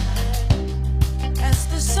can't hide. As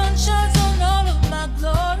the sun shines on all of my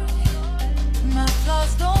glory, my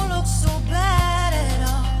flaws don't look so bad at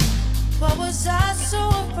all. What was I so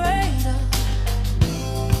afraid of?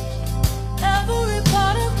 Every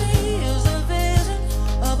part of me is a vision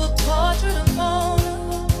of a portrait of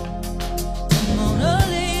Mona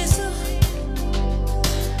Lisa.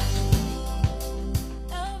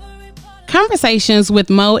 Conversations with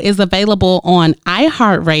Mo is available on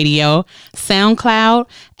iHeartRadio, SoundCloud,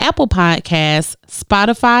 Apple Podcasts,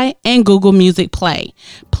 Spotify, and Google Music Play.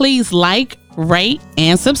 Please like, rate,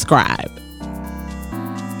 and subscribe.